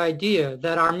toward the idea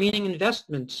that our meaning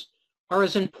investments are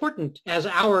as important as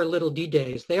our little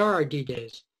D-Days. They are our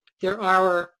D-Days. They're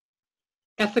our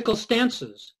ethical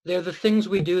stances. They're the things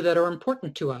we do that are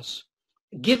important to us.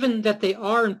 given that they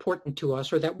are important to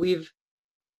us, or that we're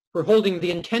holding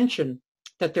the intention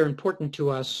that they're important to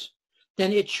us,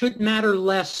 then it should matter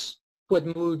less what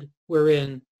mood we're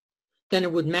in than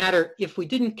it would matter if we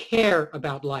didn't care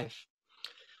about life.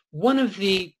 One of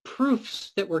the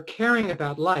proofs that we're caring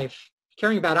about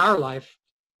our life,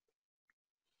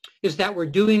 is that we're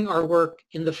doing our work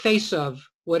in the face of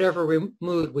whatever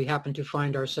mood we happen to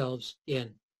find ourselves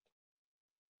in.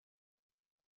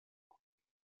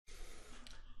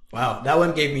 Wow, that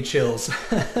one gave me chills.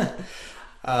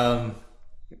 um,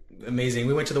 Amazing.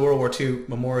 We went to the World War II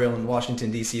Memorial in Washington,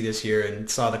 D.C. this year and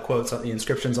saw the quotes, the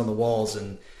inscriptions on the walls,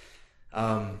 and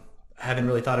I haven't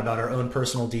really thought about our own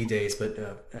personal D-days, but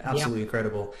Yeah. absolutely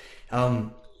incredible.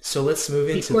 So let's move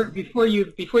Before into, before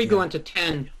you before you go yeah, on to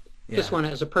 10, just yeah. want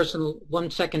to, as a personal 1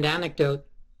 second anecdote.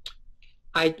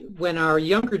 When our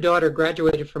younger daughter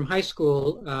graduated from high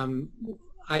school,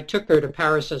 I took her to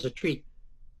Paris as a treat,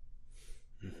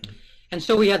 Mhm. and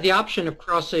so we had the option of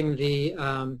crossing the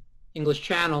English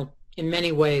Channel in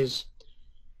many ways.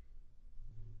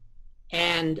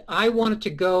 And I wanted to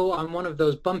go on one of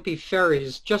those bumpy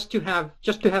ferries just to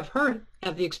have her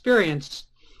have the experience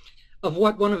of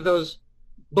what one of those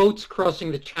boats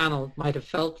crossing the channel might have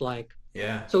felt like.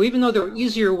 Yeah. So even though there were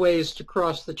easier ways to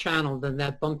cross the channel than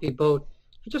that bumpy boat,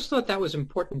 I just thought that was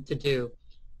important to do,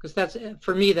 because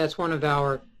for me, that's one of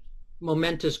our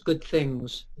momentous good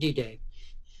things, D-Day.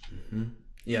 Hmm.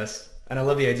 Yes. And I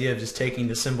love the idea of just taking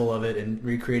the symbol of it and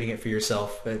recreating it for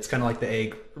yourself. It's kind of like the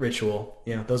egg ritual,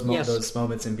 Yes. those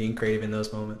moments and being creative in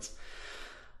those moments.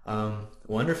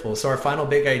 Wonderful. So our final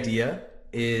big idea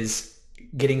is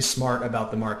getting smart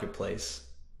about the marketplace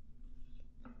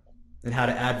and how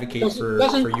to advocate Doesn't for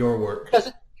doesn't your work.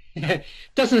 doesn't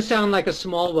doesn't sound like a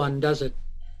small one, does it?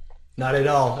 Not at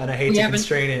all, and I hate We to haven't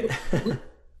constrain it. we,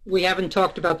 we haven't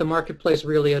talked about the marketplace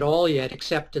really at all yet,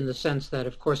 except in the sense that,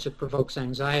 of course, it provokes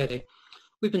anxiety.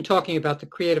 We've been talking about the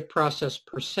creative process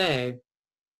per se,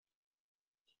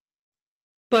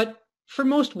 but for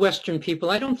most Western people,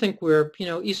 I don't think we're,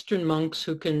 Eastern monks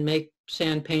who can make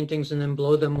sand paintings and then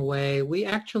blow them away. We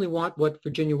actually want what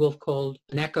Virginia Woolf called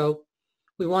an echo.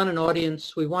 We want an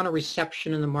audience. We want a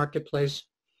reception in the marketplace.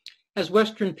 As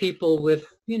Western people with,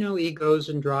 egos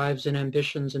and drives and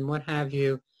ambitions and what have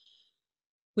you,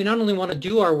 we not only want to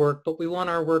do our work, but we want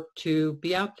our work to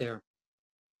be out there.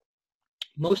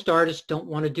 Most artists don't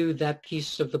want to do that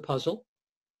piece of the puzzle.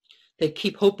 They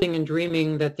keep hoping and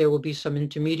dreaming that there will be some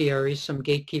intermediaries, some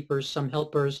gatekeepers, some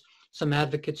helpers, some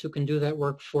advocates who can do that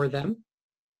work for them.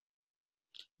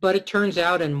 But it turns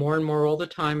out, and more all the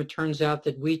time, it turns out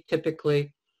that we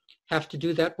typically have to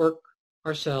do that work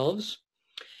ourselves.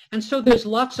 And so there's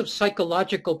lots of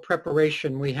psychological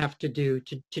preparation we have to do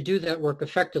to do that work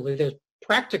effectively. There's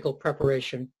practical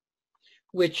preparation,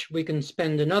 which we can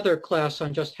spend another class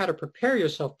on, just how to prepare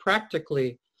yourself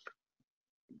practically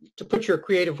to put your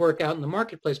creative work out in the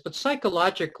marketplace. But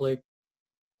psychologically,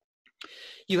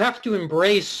 you have to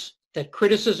embrace that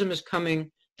criticism is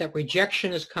coming, that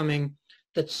rejection is coming,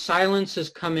 that silence is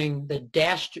coming, that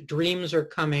dashed dreams are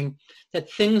coming, that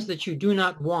things that you do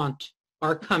not want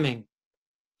are coming.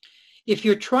 If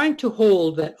you're trying to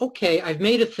hold that, okay, I've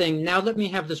made a thing, now let me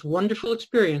have this wonderful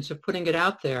experience of putting it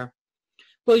out there,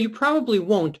 well, you probably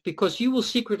won't, because you will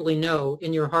secretly know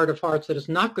in your heart of hearts that it's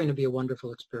not going to be a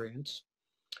wonderful experience,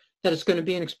 that it's going to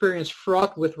be an experience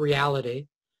fraught with reality,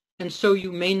 and so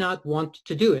you may not want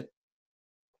to do it.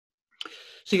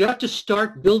 So you have to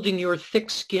start building your thick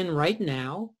skin right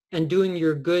now and doing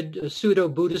your good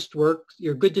pseudo-Buddhist work,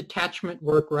 your good detachment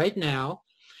work right now.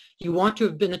 You want to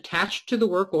have been attached to the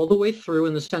work all the way through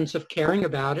in the sense of caring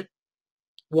about it,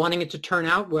 wanting it to turn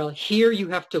out well. Here you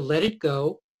have to let it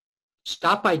go,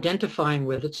 stop identifying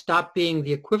with it, stop being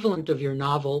the equivalent of your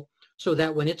novel so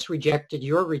that when it's rejected,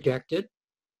 you're rejected.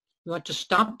 You want to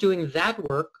stop doing that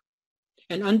work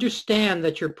and understand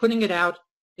that you're putting it out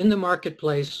in the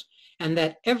marketplace, and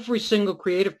that every single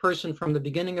creative person from the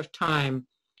beginning of time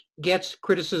gets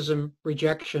criticism,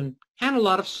 rejection, and a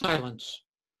lot of silence.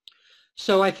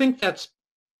 So I think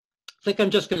I'm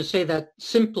just going to say that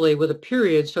simply with a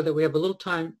period so that we have a little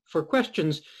time for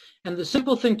questions. And the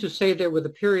simple thing to say there with a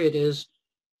period is,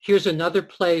 here's another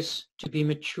place to be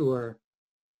mature.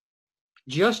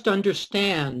 Just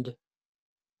understand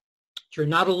you're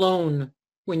not alone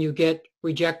when you get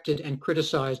rejected and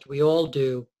criticized. We all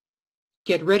do.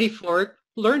 Get ready for it.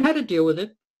 Learn how to deal with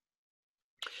it.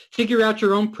 Figure out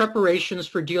your own preparations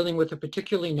for dealing with a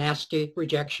particularly nasty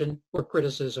rejection or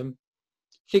criticism.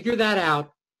 Figure that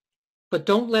out, but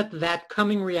don't let that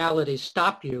coming reality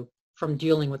stop you from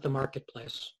dealing with the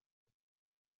marketplace.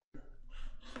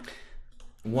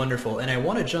 Wonderful. And I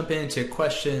want to jump into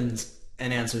questions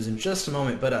and answers in just a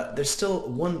moment, but there's still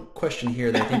one question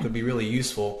here that I think would be really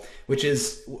useful, which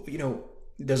is,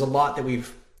 there's a lot that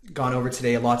we've gone over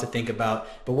today, a lot to think about,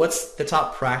 but what's the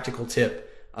top practical tip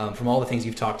from all the things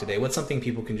you've talked today? What's something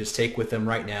people can just take with them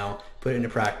right now, put it into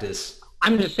practice?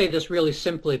 I'm going to say this really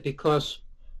simply because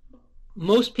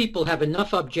most people have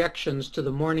enough objections to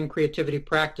the morning creativity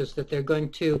practice that they're going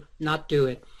to not do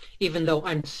it, even though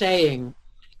I'm saying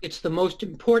it's the most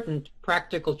important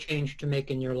practical change to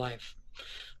make in your life.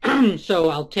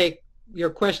 So I'll take your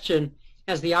question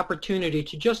as the opportunity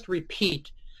to just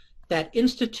repeat that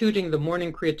instituting the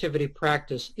morning creativity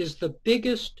practice is the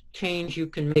biggest change you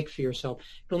can make for yourself.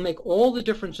 It'll make all the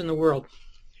difference in the world.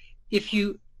 If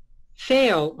you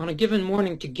fail on a given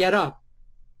morning to get up,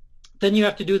 then you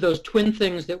have to do those twin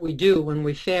things that we do when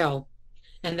we fail,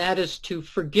 and that is to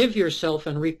forgive yourself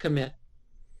and recommit.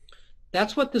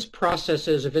 That's what this process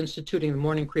is of instituting the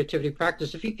morning creativity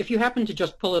practice. If you happen to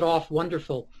just pull it off,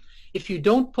 wonderful. If you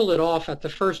don't pull it off at the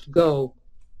first go,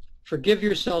 forgive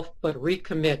yourself but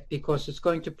recommit, because it's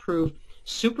going to prove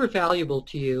super valuable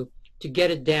to you to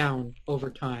get it down over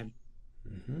time.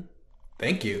 Mm-hmm.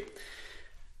 Thank you.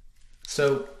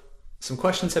 So some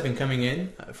questions have been coming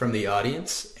in from the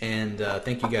audience, and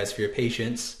thank you guys for your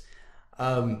patience.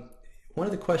 One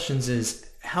of the questions is,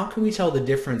 how can we tell the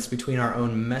difference between our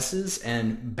own messes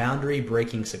and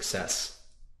boundary-breaking success?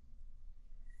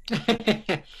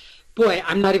 Boy,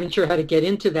 I'm not even sure how to get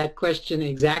into that question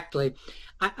exactly.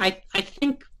 I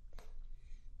think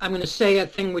I'm going to say a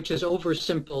thing which is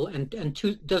oversimple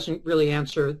and doesn't really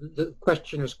answer the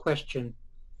questioner's question.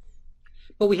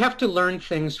 But we have to learn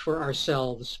things for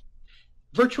ourselves.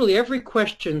 Virtually every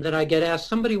question that I get asked,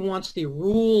 somebody wants the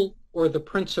rule or the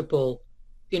principle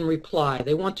in reply.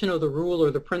 They want to know the rule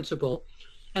or the principle.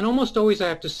 And almost always I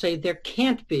have to say there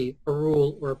can't be a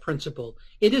rule or a principle.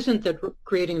 It isn't that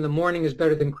creating in the morning is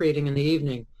better than creating in the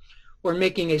evening, or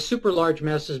making a super large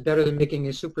mess is better than making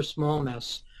a super small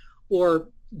mess, or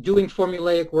doing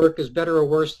formulaic work is better or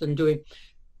worse than doing.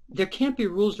 There can't be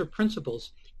rules or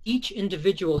principles. Each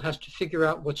individual has to figure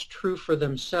out what's true for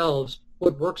themselves,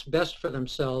 what works best for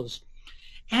themselves,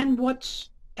 and what's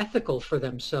ethical for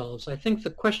themselves. I think the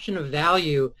question of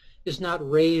value is not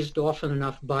raised often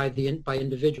enough by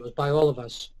individuals, by all of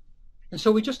us. And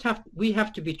so we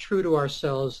have to be true to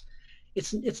ourselves.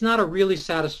 It's not a really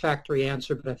satisfactory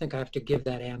answer, but I think I have to give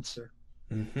that answer.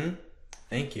 Mm-hmm.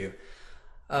 Thank you.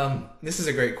 This is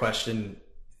a great question.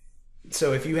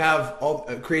 So if you have all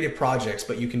creative projects,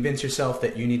 but you convince yourself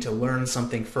that you need to learn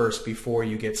something first before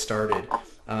you get started,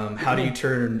 how do you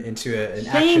turn into an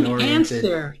action-oriented?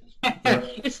 Answer. Yep.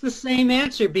 It's the same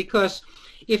answer, because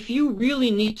if you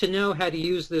really need to know how to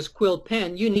use this quill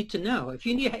pen, you need to know. If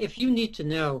you need to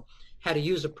know how to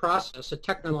use a process, a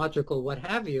technological what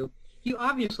have you, you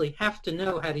obviously have to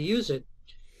know how to use it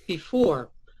before.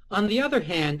 On the other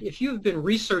hand, if you've been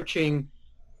researching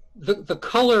the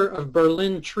color of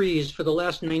Berlin trees for the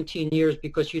last 19 years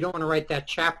because you don't want to write that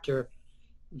chapter,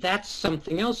 that's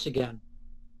something else again.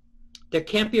 There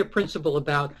can't be a principle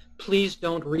about please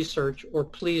don't research or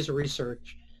please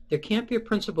research. There can't be a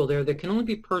principle there. There can only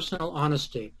be personal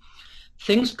honesty.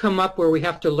 Things come up where we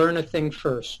have to learn a thing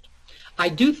first. I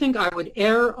do think I would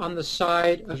err on the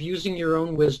side of using your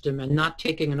own wisdom and not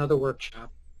taking another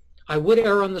workshop. I would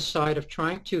err on the side of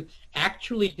trying to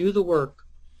actually do the work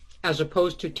as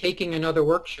opposed to taking another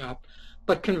workshop.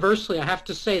 But conversely, I have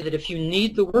to say that if you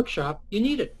need the workshop, you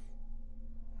need it.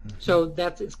 Mm-hmm. So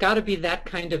it's got to be that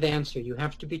kind of answer. You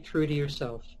have to be true to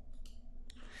yourself.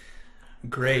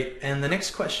 Great. And the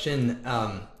next question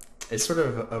is sort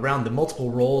of around the multiple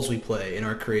roles we play in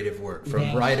our creative work,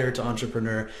 from writer to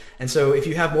entrepreneur. And so if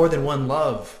you have more than one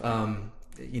love,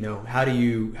 how do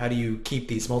you keep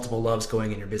these multiple loves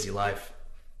going in your busy life?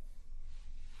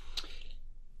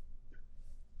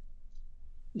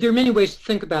 There are many ways to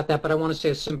think about that, but I want to say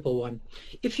a simple one.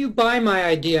 If you buy my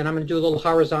idea, and I'm going to do a little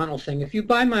horizontal thing, if you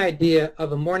buy my idea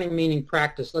of a morning meaning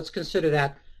practice, let's consider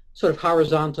that sort of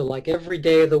horizontal, like every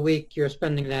day of the week you're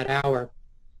spending that hour.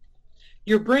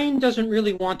 Your brain doesn't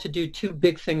really want to do two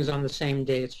big things on the same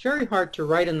day. It's very hard to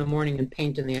write in the morning and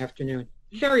paint in the afternoon.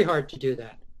 Very hard to do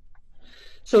that.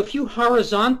 So if you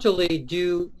horizontally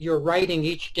do your writing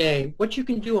each day, what you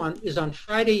can do is on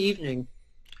Friday evening,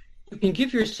 you can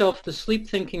give yourself the sleep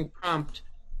thinking prompt,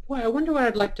 boy, I wonder what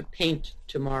I'd like to paint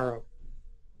tomorrow.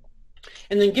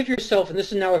 And then give yourself, and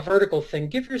this is now a vertical thing,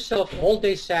 give yourself all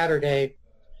day Saturday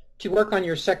to work on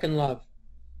your second love,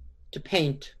 to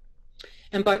paint.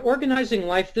 And by organizing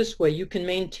life this way, you can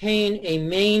maintain a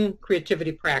main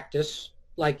creativity practice,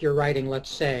 like your writing,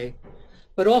 let's say,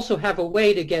 but also have a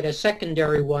way to get a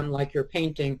secondary one, like your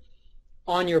painting,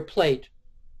 on your plate.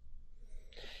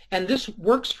 And this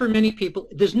works for many people.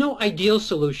 There's no ideal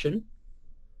solution.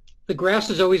 The grass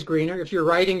is always greener. If you're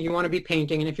writing, you want to be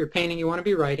painting, and if you're painting, you want to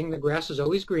be writing. The grass is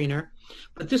always greener.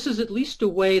 But this is at least a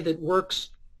way that works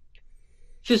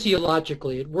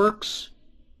physiologically. It works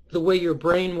the way your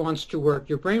brain wants to work.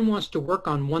 Your brain wants to work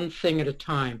on one thing at a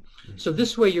time. So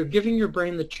this way you're giving your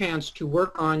brain the chance to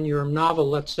work on your novel,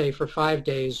 let's say, for 5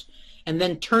 days, and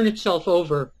then turn itself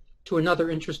over to another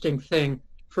interesting thing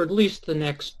for at least the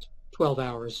next 12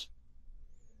 hours.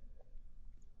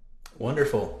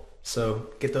 Wonderful. So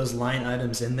get those line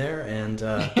items in there and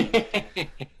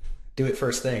do it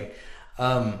first thing.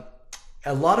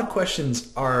 A lot of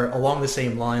questions are along the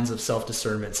same lines of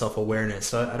self-discernment, self-awareness.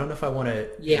 So I don't know if I want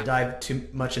to dive too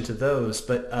much into those,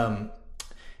 but I'm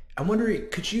wondering,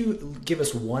 could you give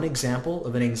us one example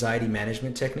of an anxiety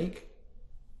management technique?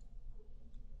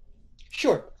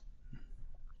 Sure.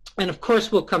 And of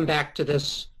course, we'll come back to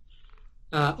this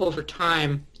over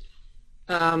time.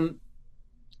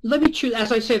 Let me choose,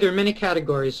 as I say, there are many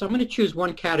categories. So I'm going to choose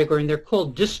one category, and they're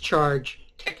called discharge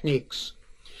techniques.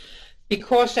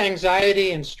 Because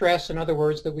anxiety and stress, in other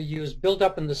words, that we use build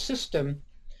up in the system,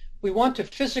 we want to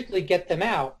physically get them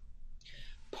out.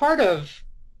 Part of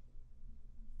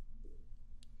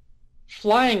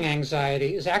flying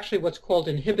anxiety is actually what's called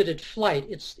inhibited flight.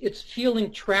 It's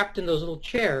feeling trapped in those little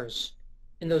chairs,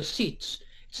 in those seats.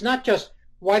 It's not just,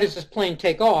 why does this plane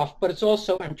take off, but it's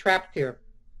also, I'm trapped here.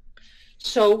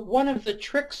 So one of the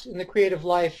tricks in the creative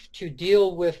life to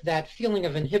deal with that feeling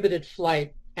of inhibited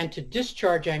flight and to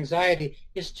discharge anxiety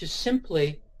is to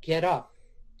simply get up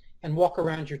and walk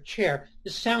around your chair.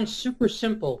 This sounds super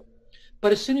simple,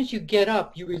 but as soon as you get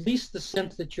up, you release the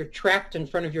sense that you're trapped in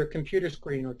front of your computer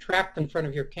screen or trapped in front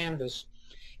of your canvas,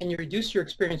 and you reduce your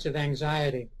experience of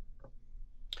anxiety.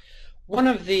 One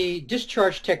of the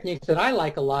discharge techniques that I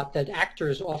like a lot that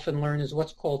actors often learn is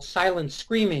what's called silent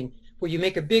screaming, where you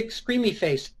make a big screamy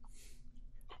face.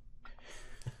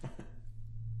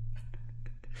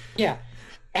 Yeah.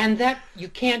 And that you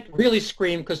can't really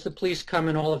scream because the police come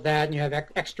and all of that, and you have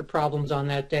extra problems on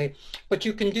that day. But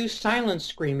you can do silent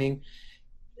screaming.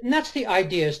 And that's the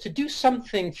idea, is to do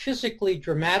something physically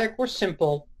dramatic or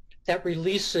simple that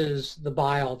releases the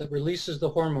bile, that releases the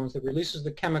hormones, that releases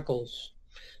the chemicals.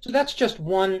 So that's just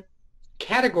one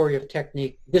category of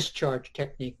technique, discharge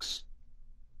techniques.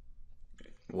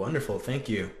 Wonderful. Thank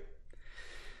you.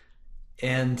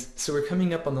 And so we're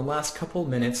coming up on the last couple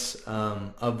minutes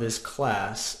of this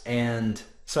class, and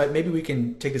so maybe we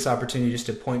can take this opportunity just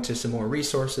to point to some more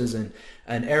resources. And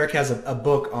Eric has a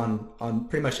book on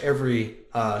pretty much every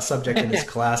subject in this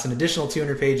class, an additional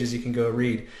 200 pages you can go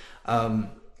read.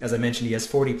 As I mentioned, he has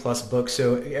 40 plus books.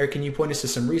 So Eric, can you point us to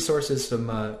some resources,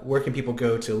 where can people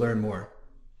go to learn more?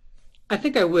 I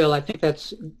think I will. I think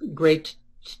that's great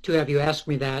to have you ask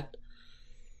me that.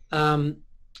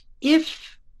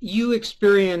 If you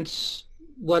experience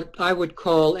what I would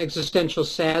call existential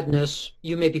sadness,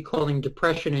 you may be calling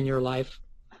depression in your life,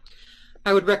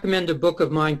 I would recommend a book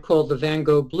of mine called The Van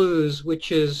Gogh Blues,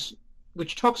 which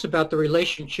talks about the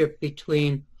relationship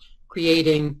between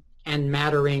creating and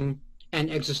mattering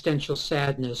and existential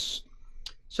sadness.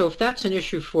 So if that's an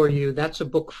issue for you, that's a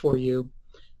book for you.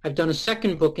 I've done a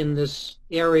second book in this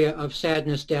area of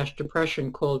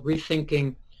sadness-depression called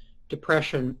Rethinking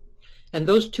Depression. And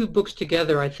those two books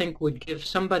together, I think, would give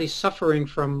somebody suffering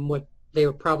from what they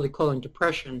were probably calling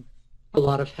depression a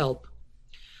lot of help.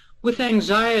 With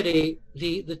anxiety,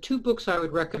 the two books I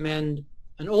would recommend,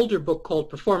 an older book called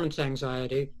Performance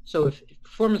Anxiety. So if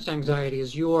performance anxiety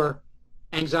is your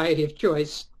anxiety of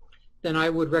choice, then I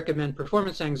would recommend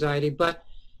Performance Anxiety. But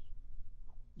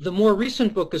the more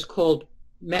recent book is called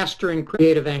Mastering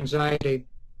Creative Anxiety.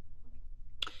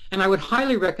 And I would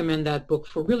highly recommend that book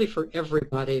for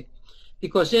everybody,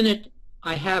 because in it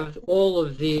I have all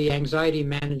of the anxiety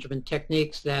management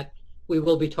techniques that we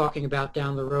will be talking about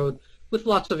down the road, with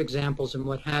lots of examples and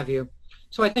what have you.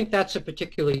 So I think that's a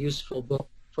particularly useful book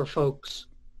for folks.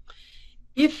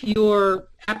 If your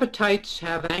appetites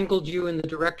have angled you in the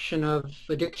direction of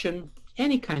addiction,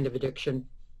 any kind of addiction,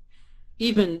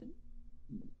 even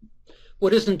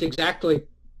what isn't exactly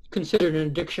considered an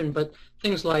addiction, but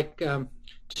things like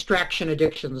distraction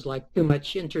addictions, like too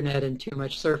much internet and too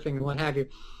much surfing and what have you.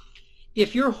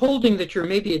 If you're holding that you're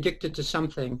maybe addicted to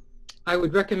something, I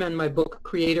would recommend my book,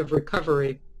 Creative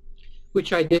Recovery,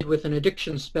 which I did with an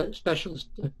addiction specialist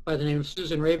by the name of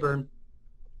Susan Rayburn.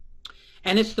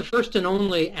 And it's the first and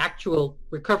only actual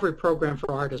recovery program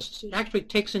for artists. It actually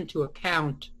takes into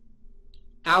account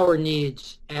our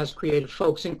needs as creative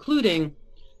folks, including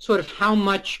sort of how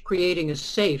much creating is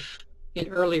safe in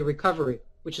early recovery,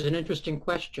 which is an interesting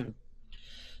question.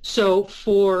 So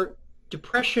for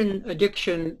depression,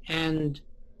 addiction, and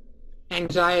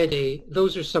anxiety,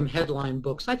 those are some headline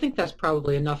books. I think that's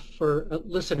probably enough for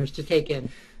listeners to take in.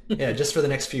 Yeah, just for the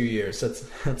next few years.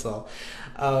 That's all.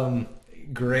 Um,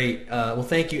 Great. Well,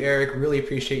 thank you, Eric. Really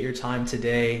appreciate your time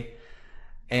today.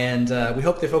 And we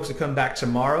hope that folks will come back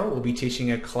tomorrow. We'll be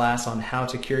teaching a class on how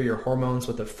to cure your hormones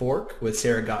with a fork with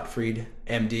Sarah Gottfried,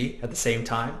 MD, at the same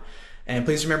time. And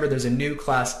please remember, there's a new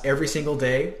class every single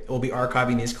day. We'll be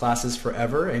archiving these classes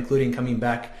forever, including coming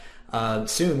back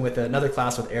soon with another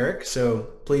class with Eric. So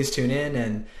please tune in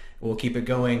and we'll keep it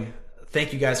going.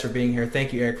 Thank you guys for being here.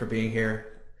 Thank you, Eric, for being here.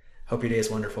 Hope your day is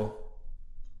wonderful.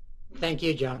 Thank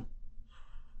you, John.